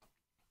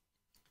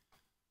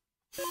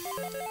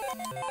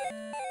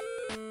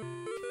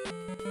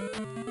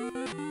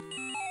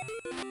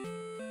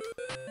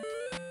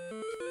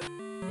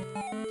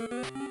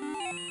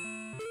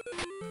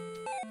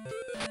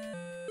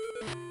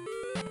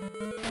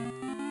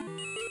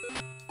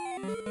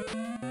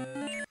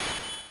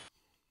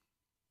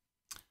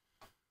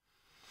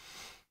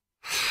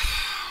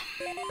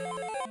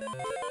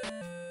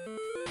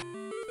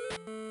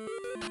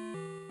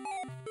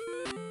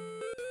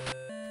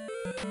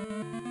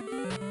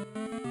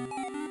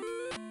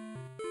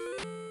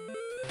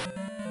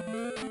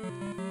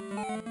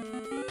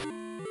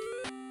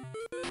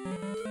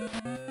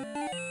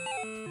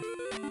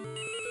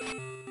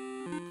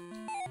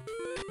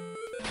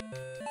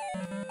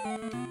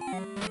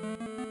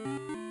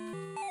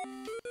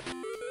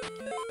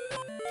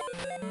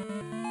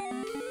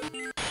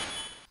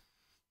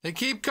 They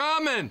keep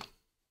coming.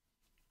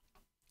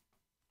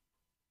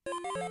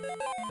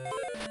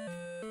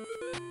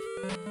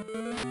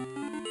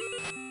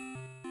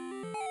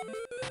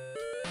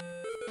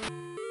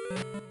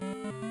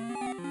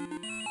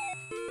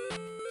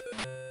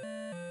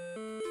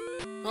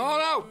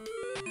 Oh no!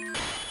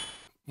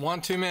 One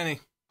too many.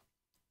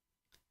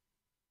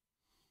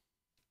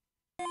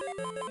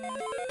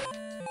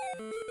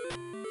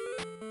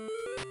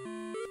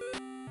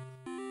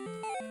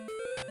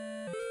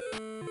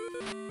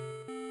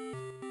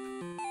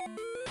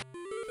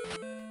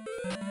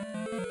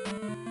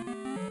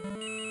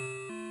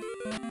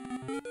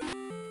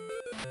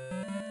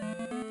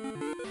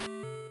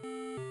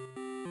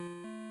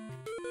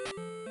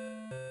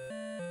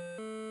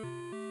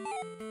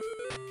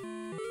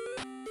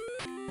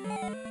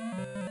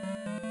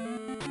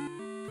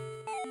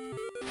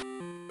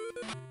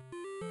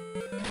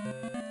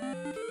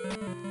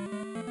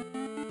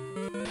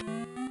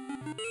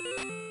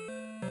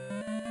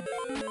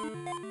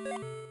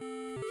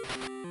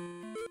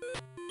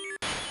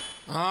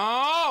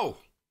 Oh!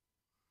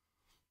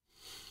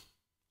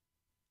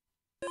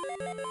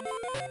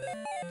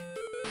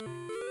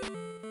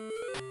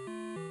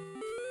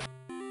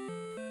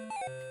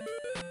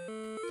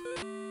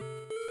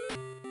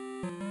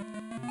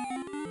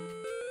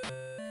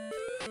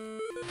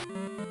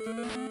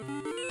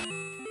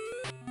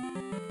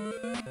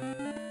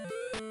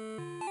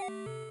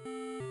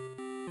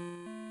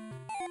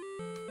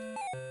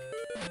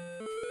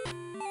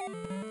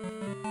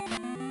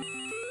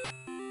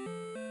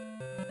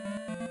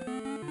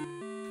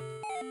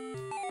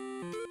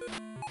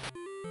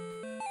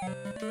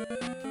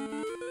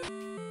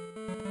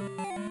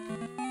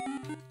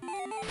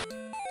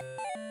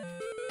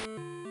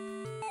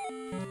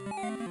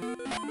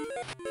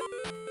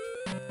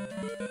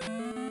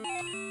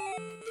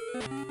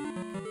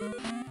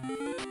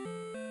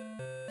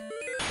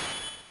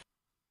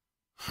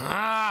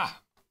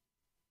 Ah!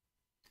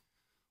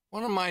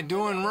 What am I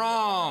doing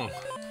wrong?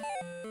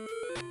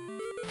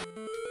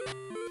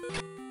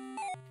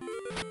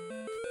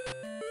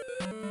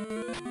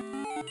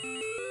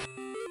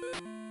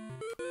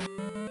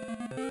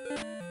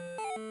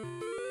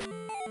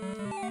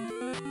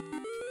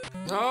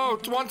 No,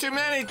 it's one too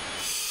many.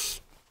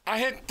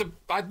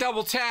 I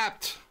double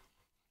tapped.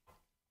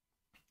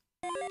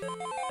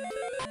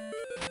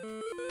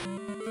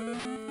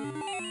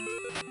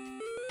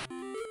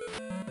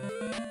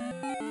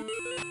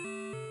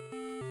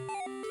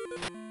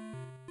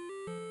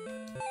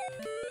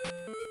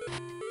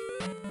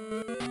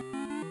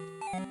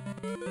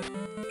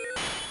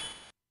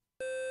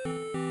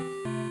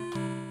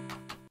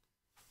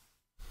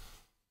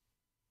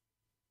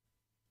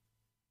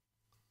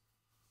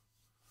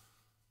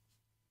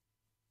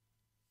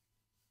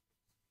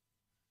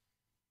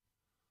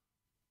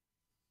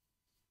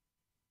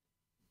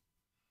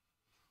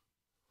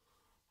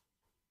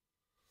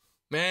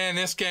 Man,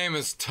 this game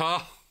is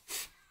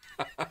tough.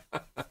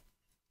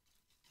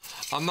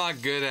 I'm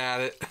not good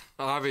at it,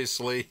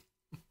 obviously.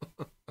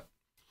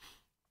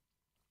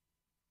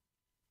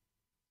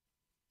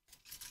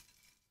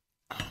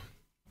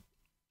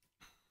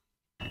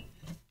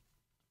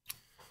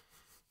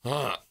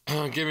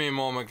 Give me a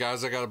moment,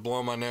 guys. I gotta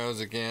blow my nose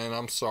again.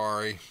 I'm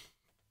sorry.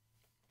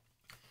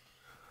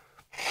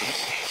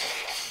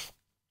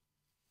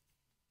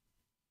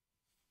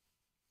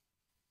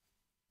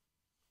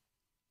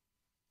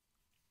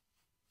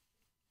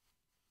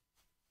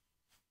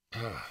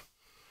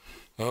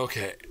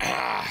 Okay.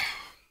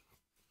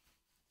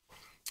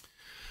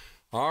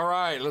 All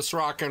right, let's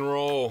rock and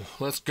roll.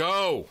 Let's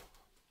go.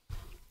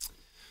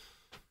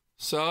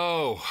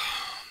 So,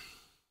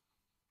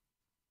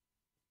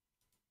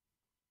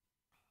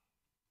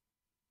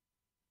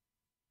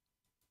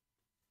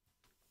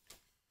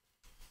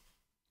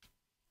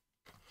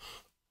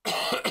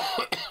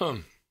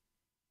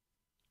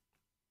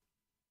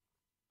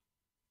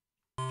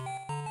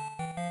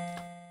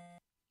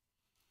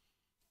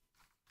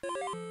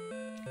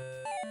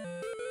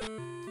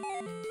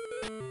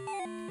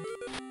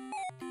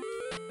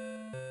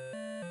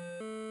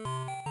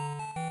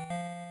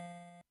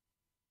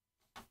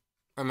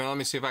 let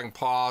me see if I can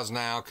pause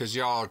now because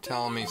y'all are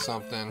telling me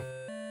something.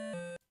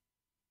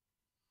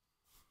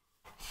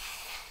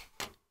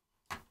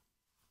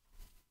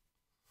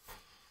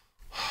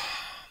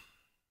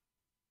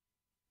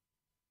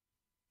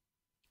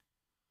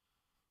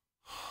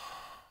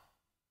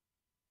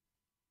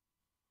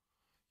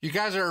 You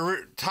guys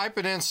are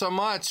typing in so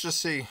much. Just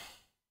see.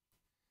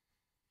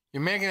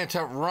 You're making it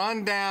to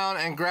run down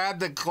and grab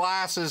the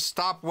glasses.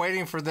 Stop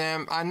waiting for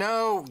them. I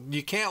know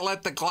you can't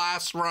let the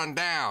glass run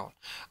down.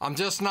 I'm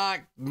just not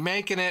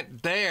making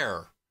it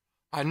there.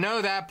 I know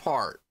that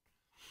part.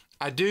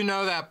 I do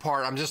know that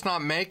part. I'm just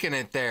not making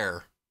it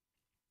there.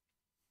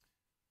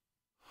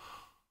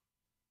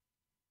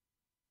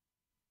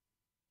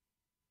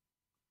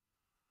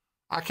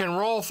 I can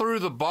roll through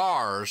the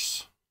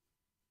bars.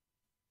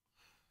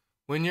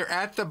 When you're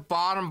at the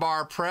bottom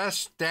bar,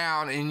 press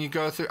down and you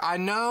go through. I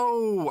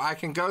know I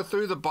can go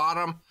through the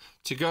bottom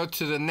to go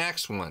to the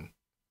next one.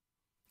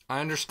 I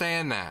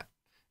understand that.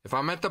 If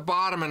I'm at the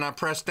bottom and I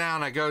press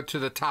down, I go to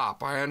the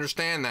top. I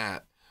understand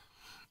that.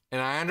 And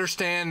I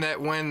understand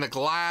that when the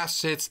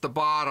glass hits the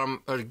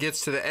bottom or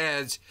gets to the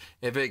edge,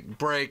 if it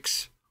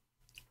breaks,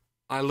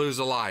 I lose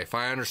a life.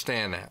 I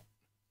understand that.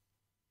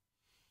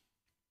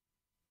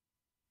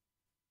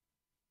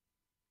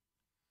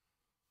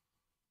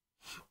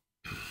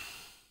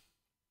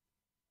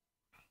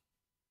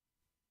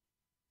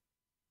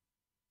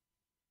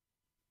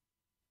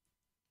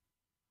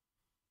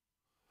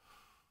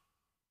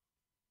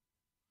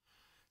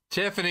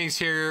 Tiffany's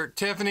here.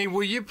 Tiffany,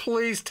 will you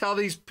please tell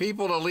these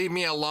people to leave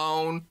me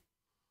alone?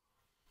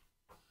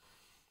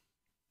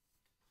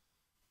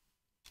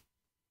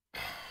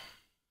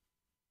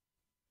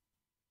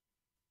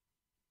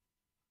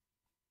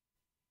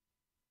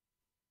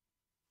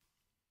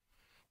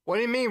 What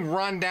do you mean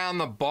run down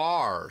the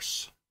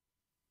bars?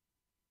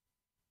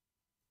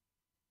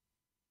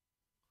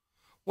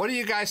 What are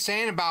you guys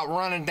saying about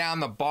running down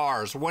the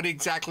bars? What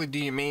exactly do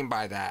you mean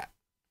by that?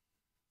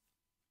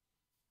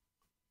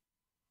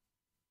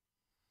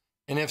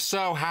 And if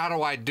so, how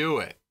do I do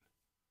it?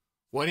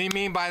 What do you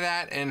mean by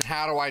that, and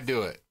how do I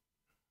do it?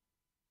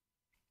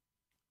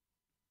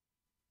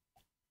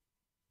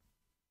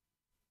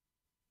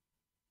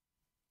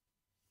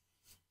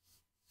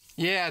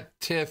 Yeah,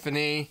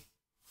 Tiffany.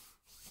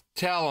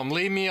 Tell them,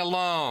 leave me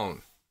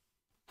alone.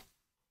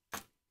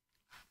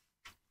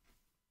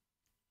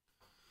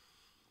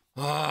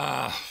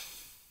 And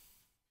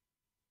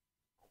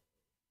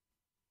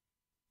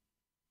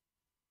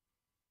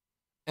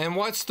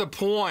what's the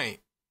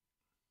point?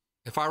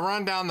 If I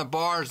run down the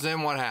bars,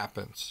 then what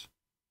happens?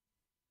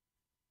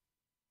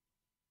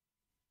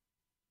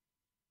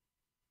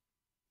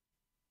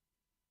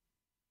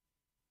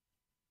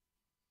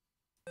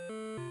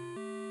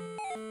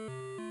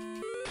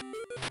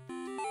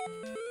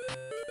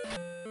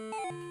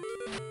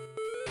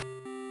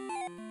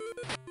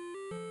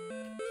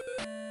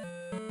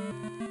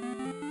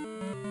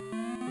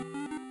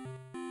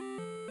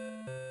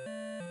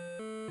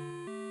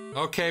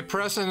 Okay,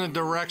 press in the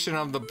direction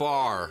of the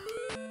bar.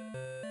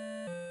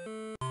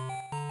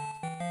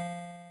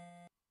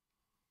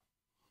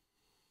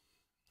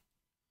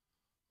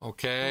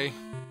 Okay.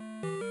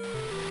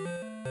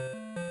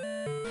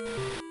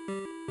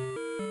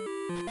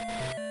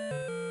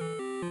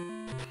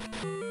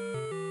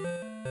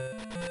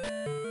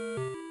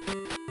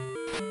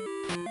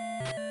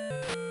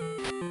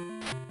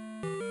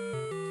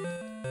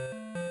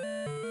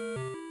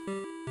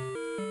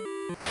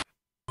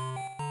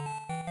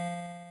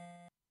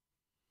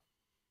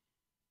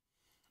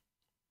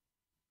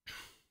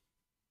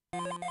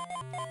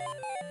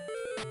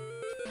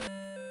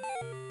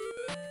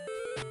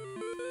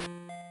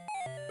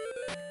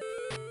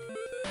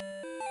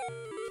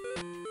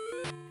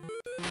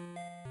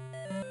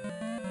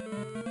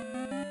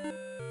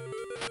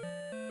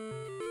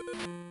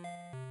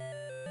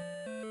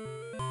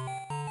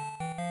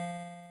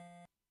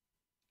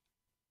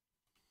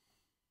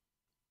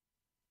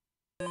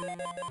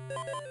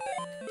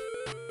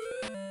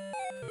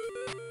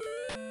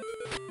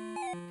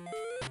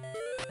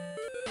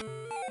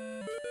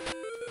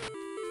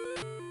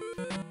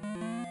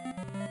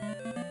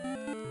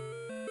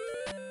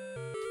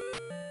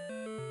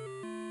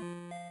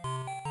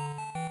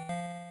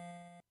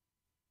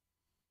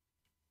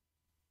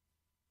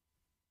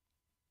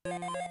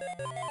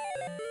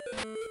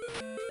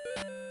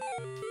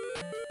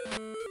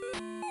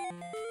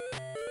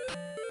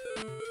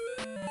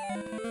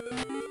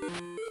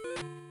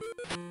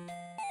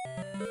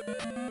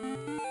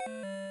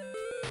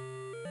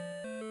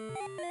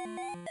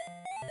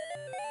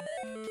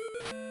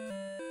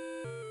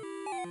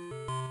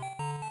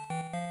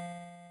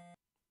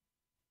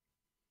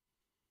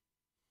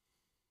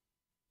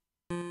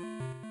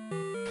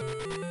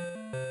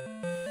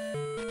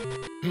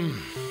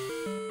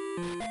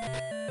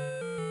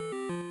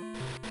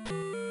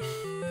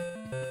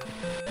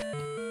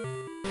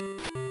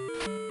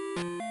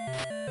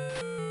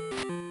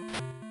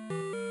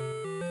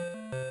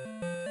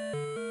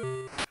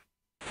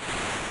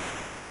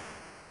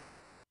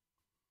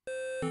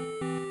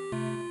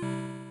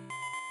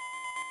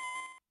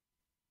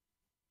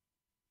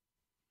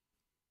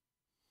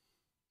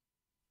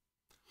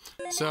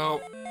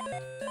 So,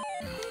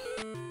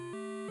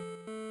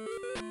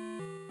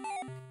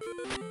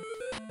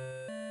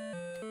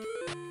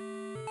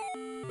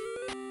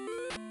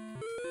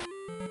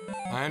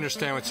 I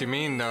understand what you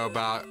mean, though,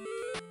 about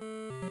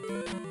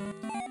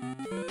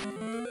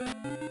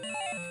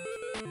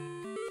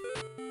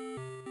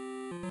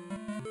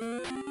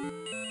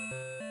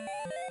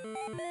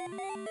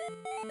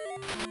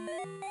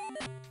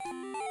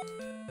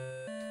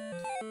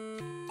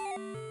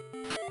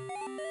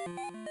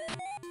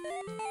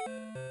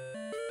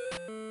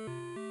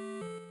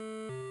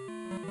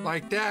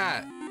like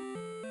that.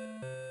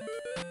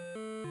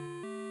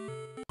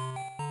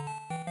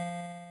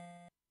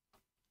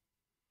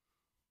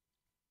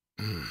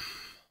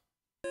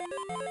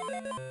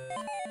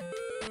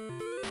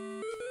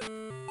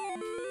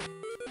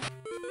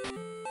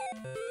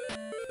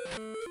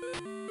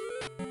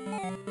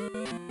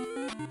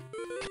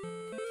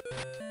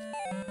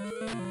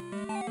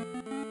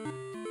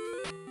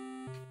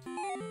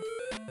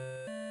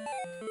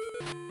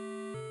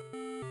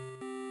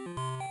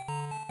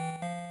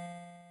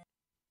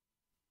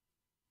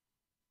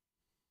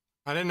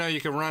 I didn't know you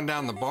could run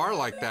down the bar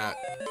like that.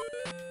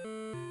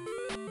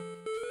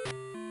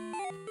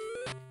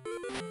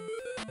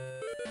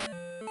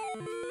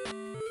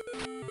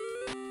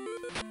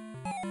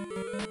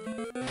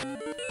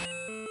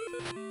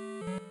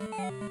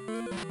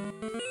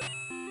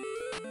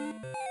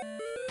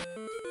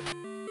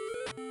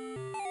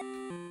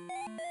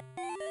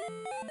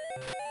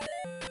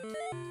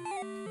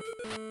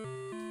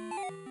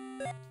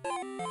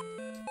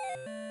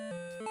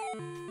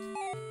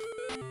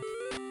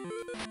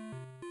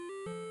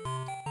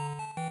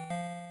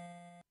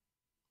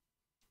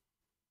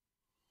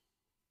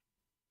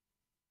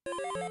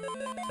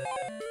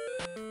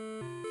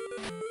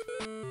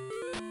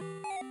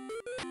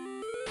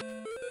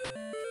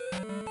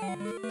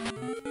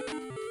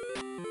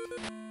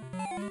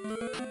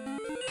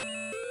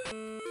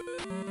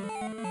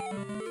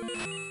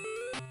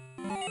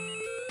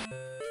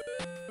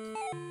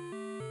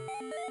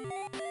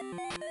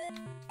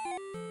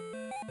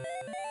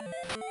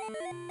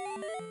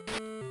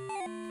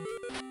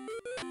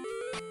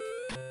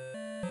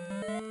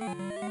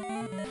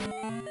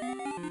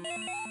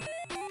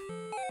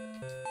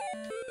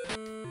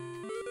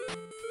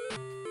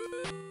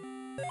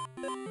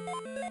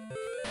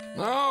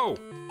 No!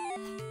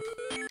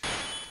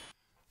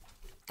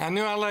 I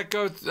knew I let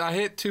go. I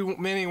hit too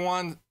many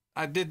ones.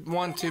 I did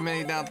one too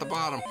many down at the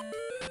bottom.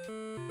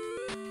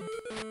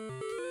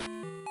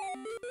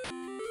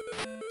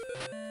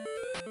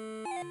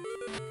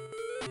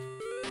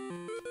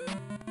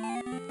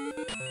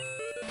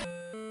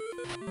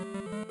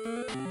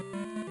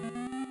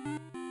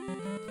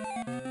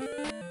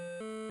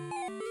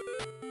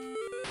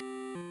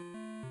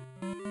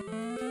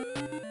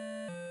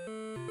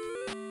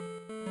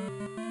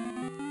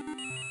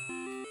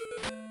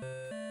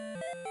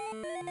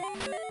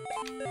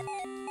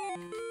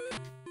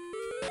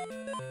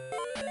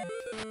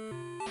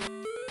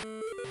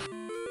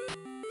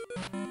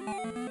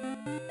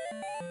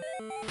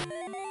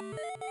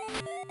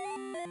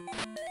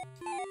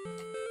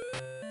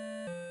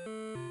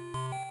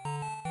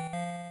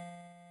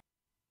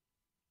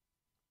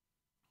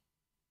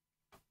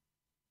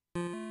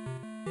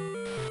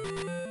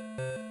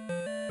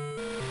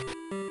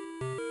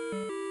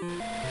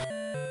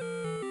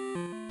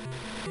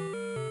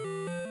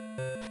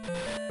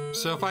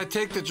 So if I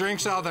take the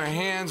drinks out of their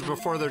hands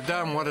before they're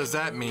done, what does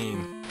that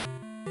mean?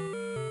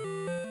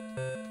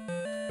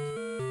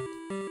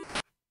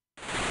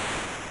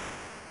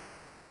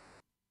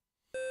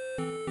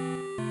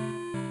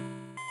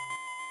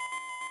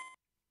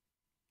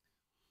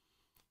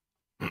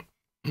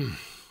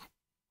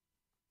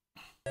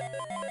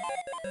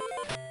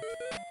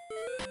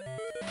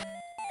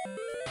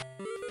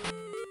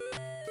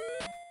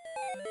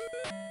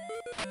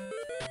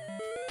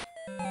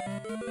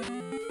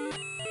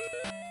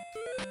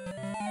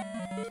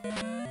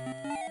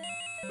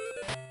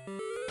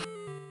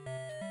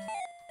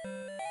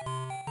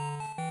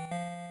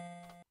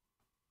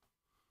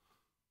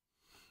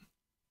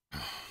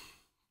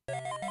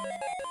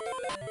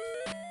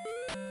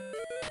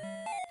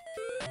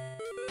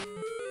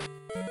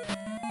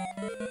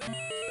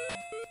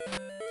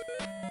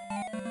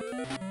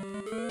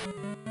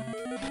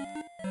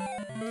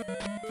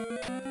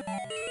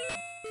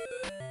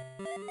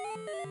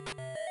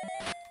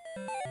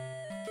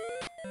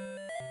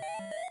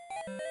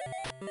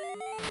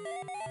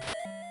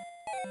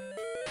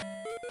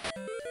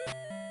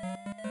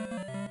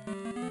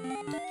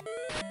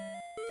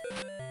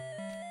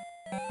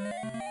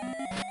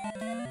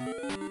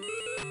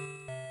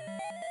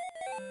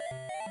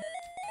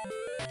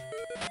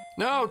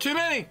 No, too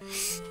many!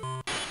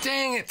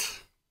 Dang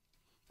it!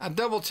 I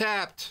double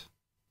tapped.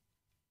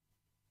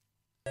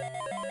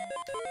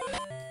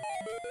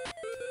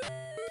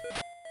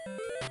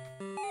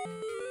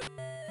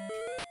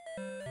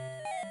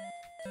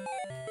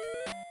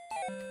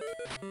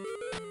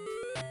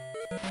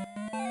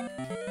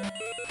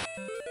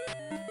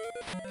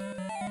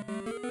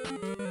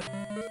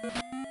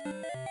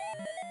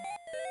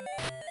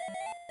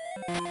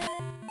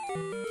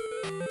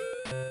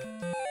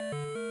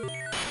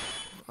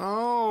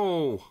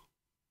 Oh!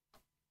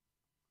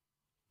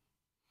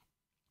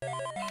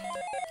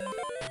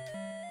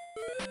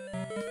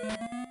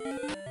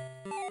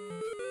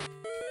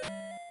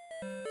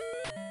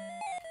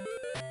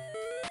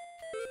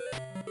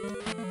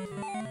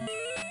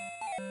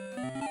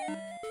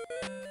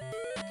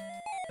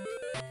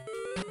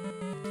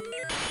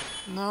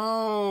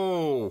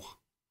 No!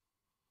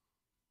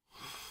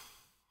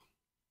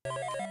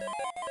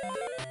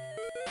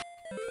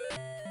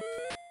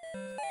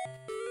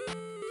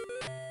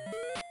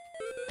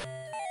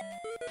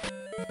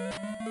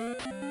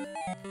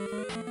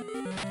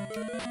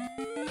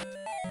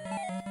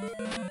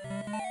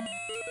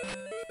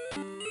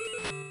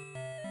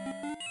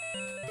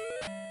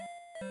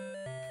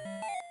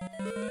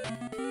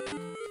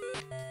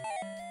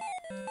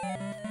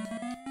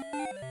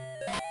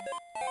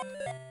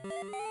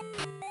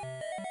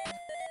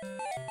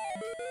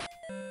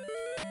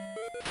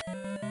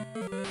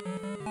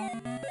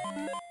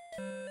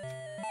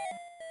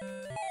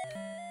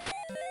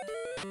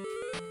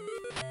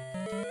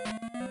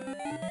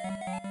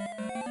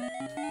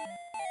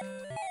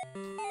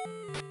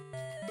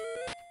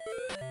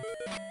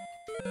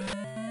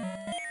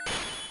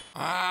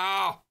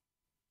 Ow!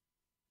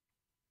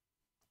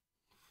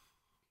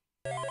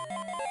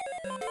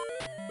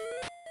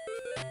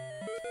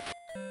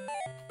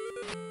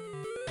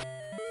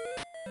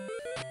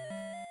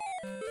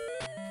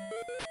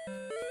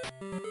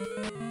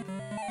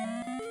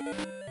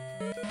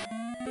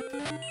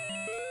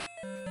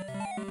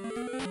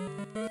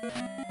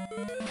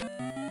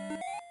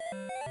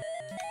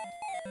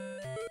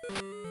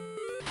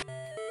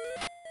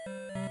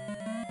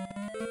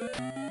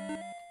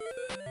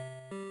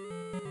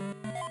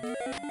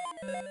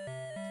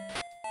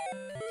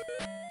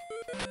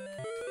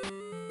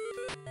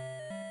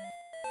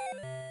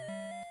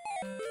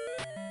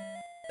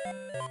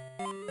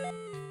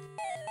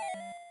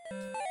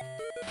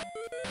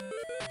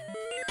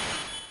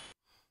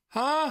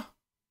 Huh?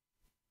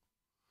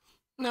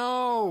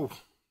 No.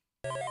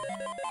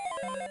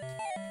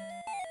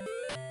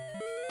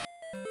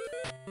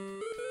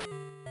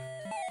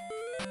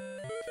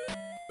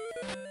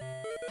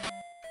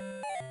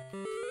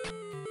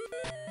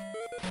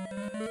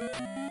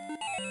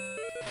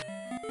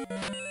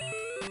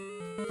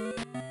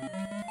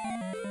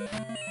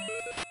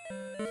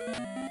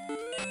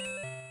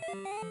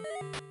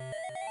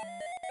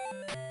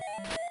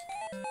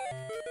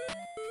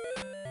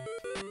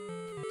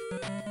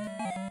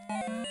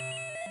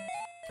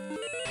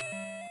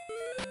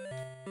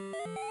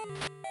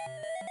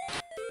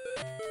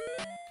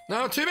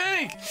 No, too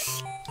many.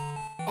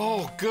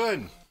 Oh,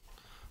 good.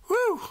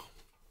 Woo.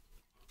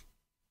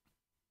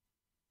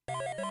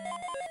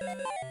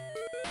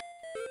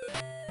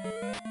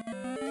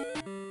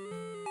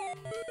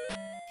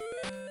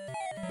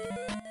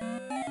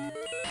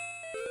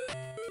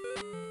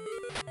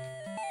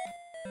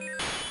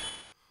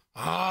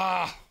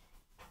 Ah.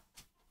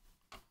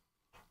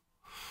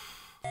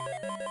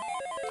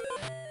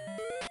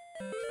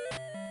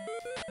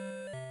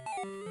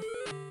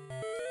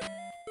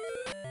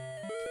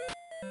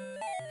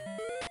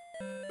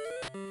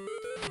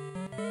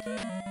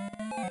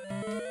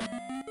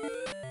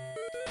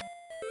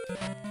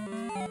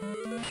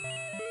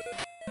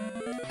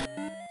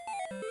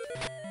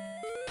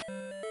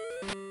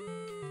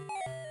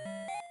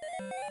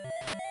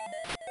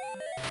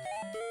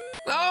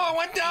 No, I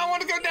went down. I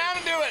want to go down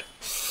and do it.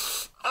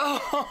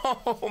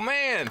 Oh,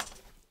 man.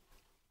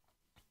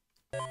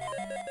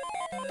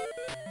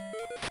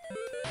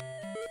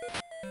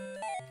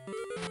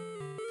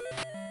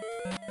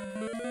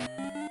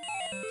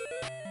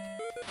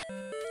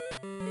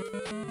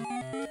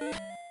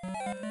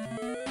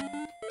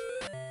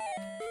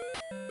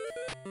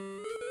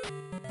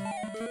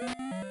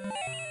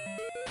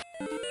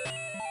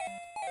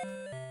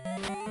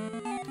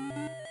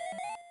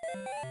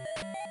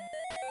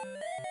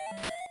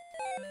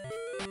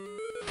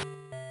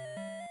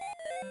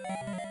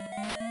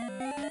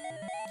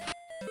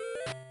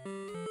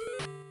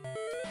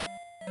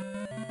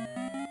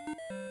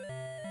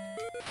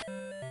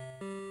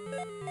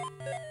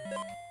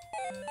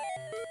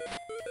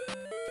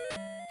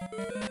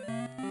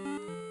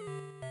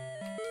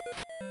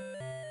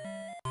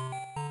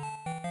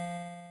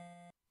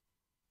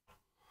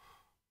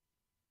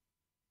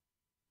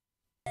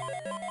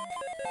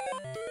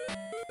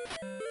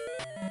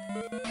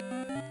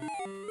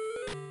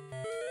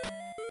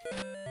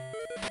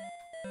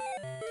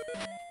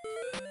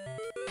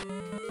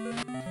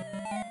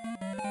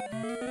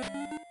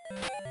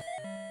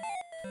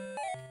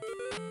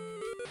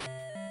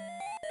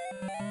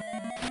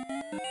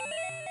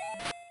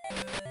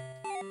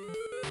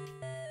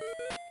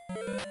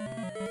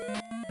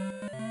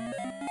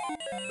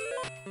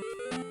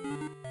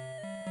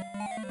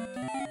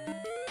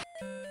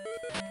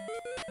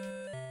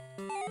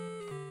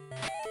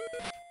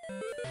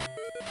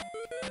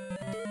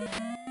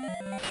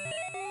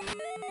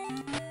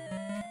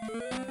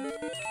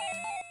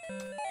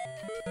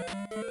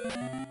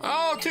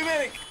 Oh, too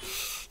many.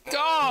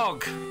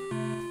 Dog.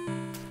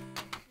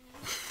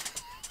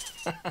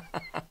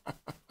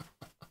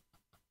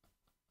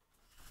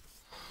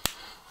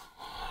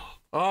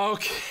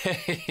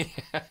 Okay.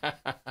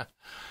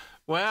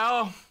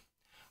 Well,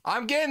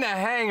 I'm getting the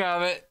hang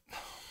of it.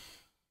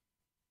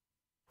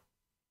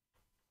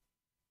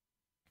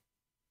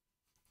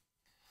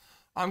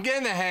 I'm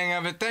getting the hang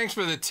of it. Thanks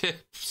for the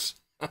tips.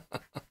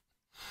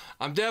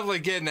 I'm definitely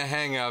getting the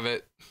hang of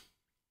it.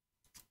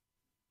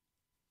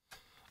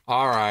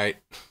 All right.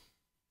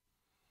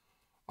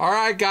 All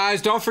right,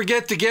 guys. Don't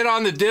forget to get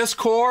on the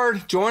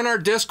Discord. Join our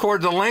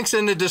Discord. The link's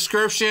in the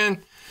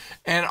description.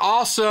 And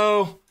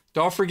also,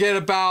 don't forget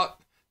about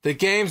the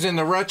games in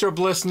the Retro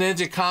Bliss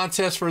Ninja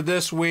contest for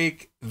this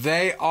week.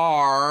 They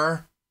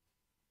are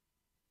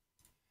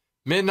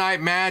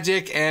Midnight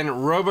Magic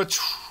and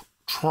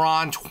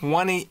Robotron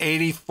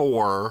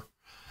 2084.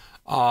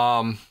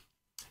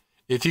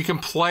 If you can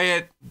play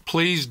it,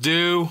 please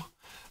do.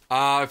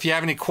 If you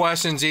have any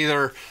questions,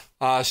 either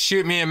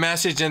shoot me a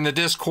message in the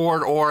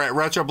Discord or at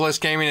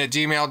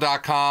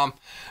retroblissgaming@gmail.com.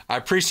 I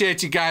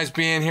appreciate you guys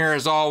being here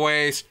as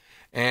always.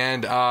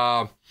 And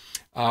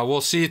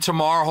we'll see you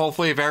tomorrow,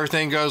 hopefully, if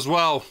everything goes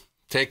well.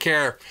 Take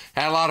care.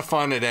 Had a lot of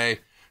fun today.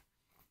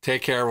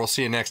 Take care. We'll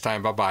see you next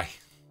time. Bye-bye.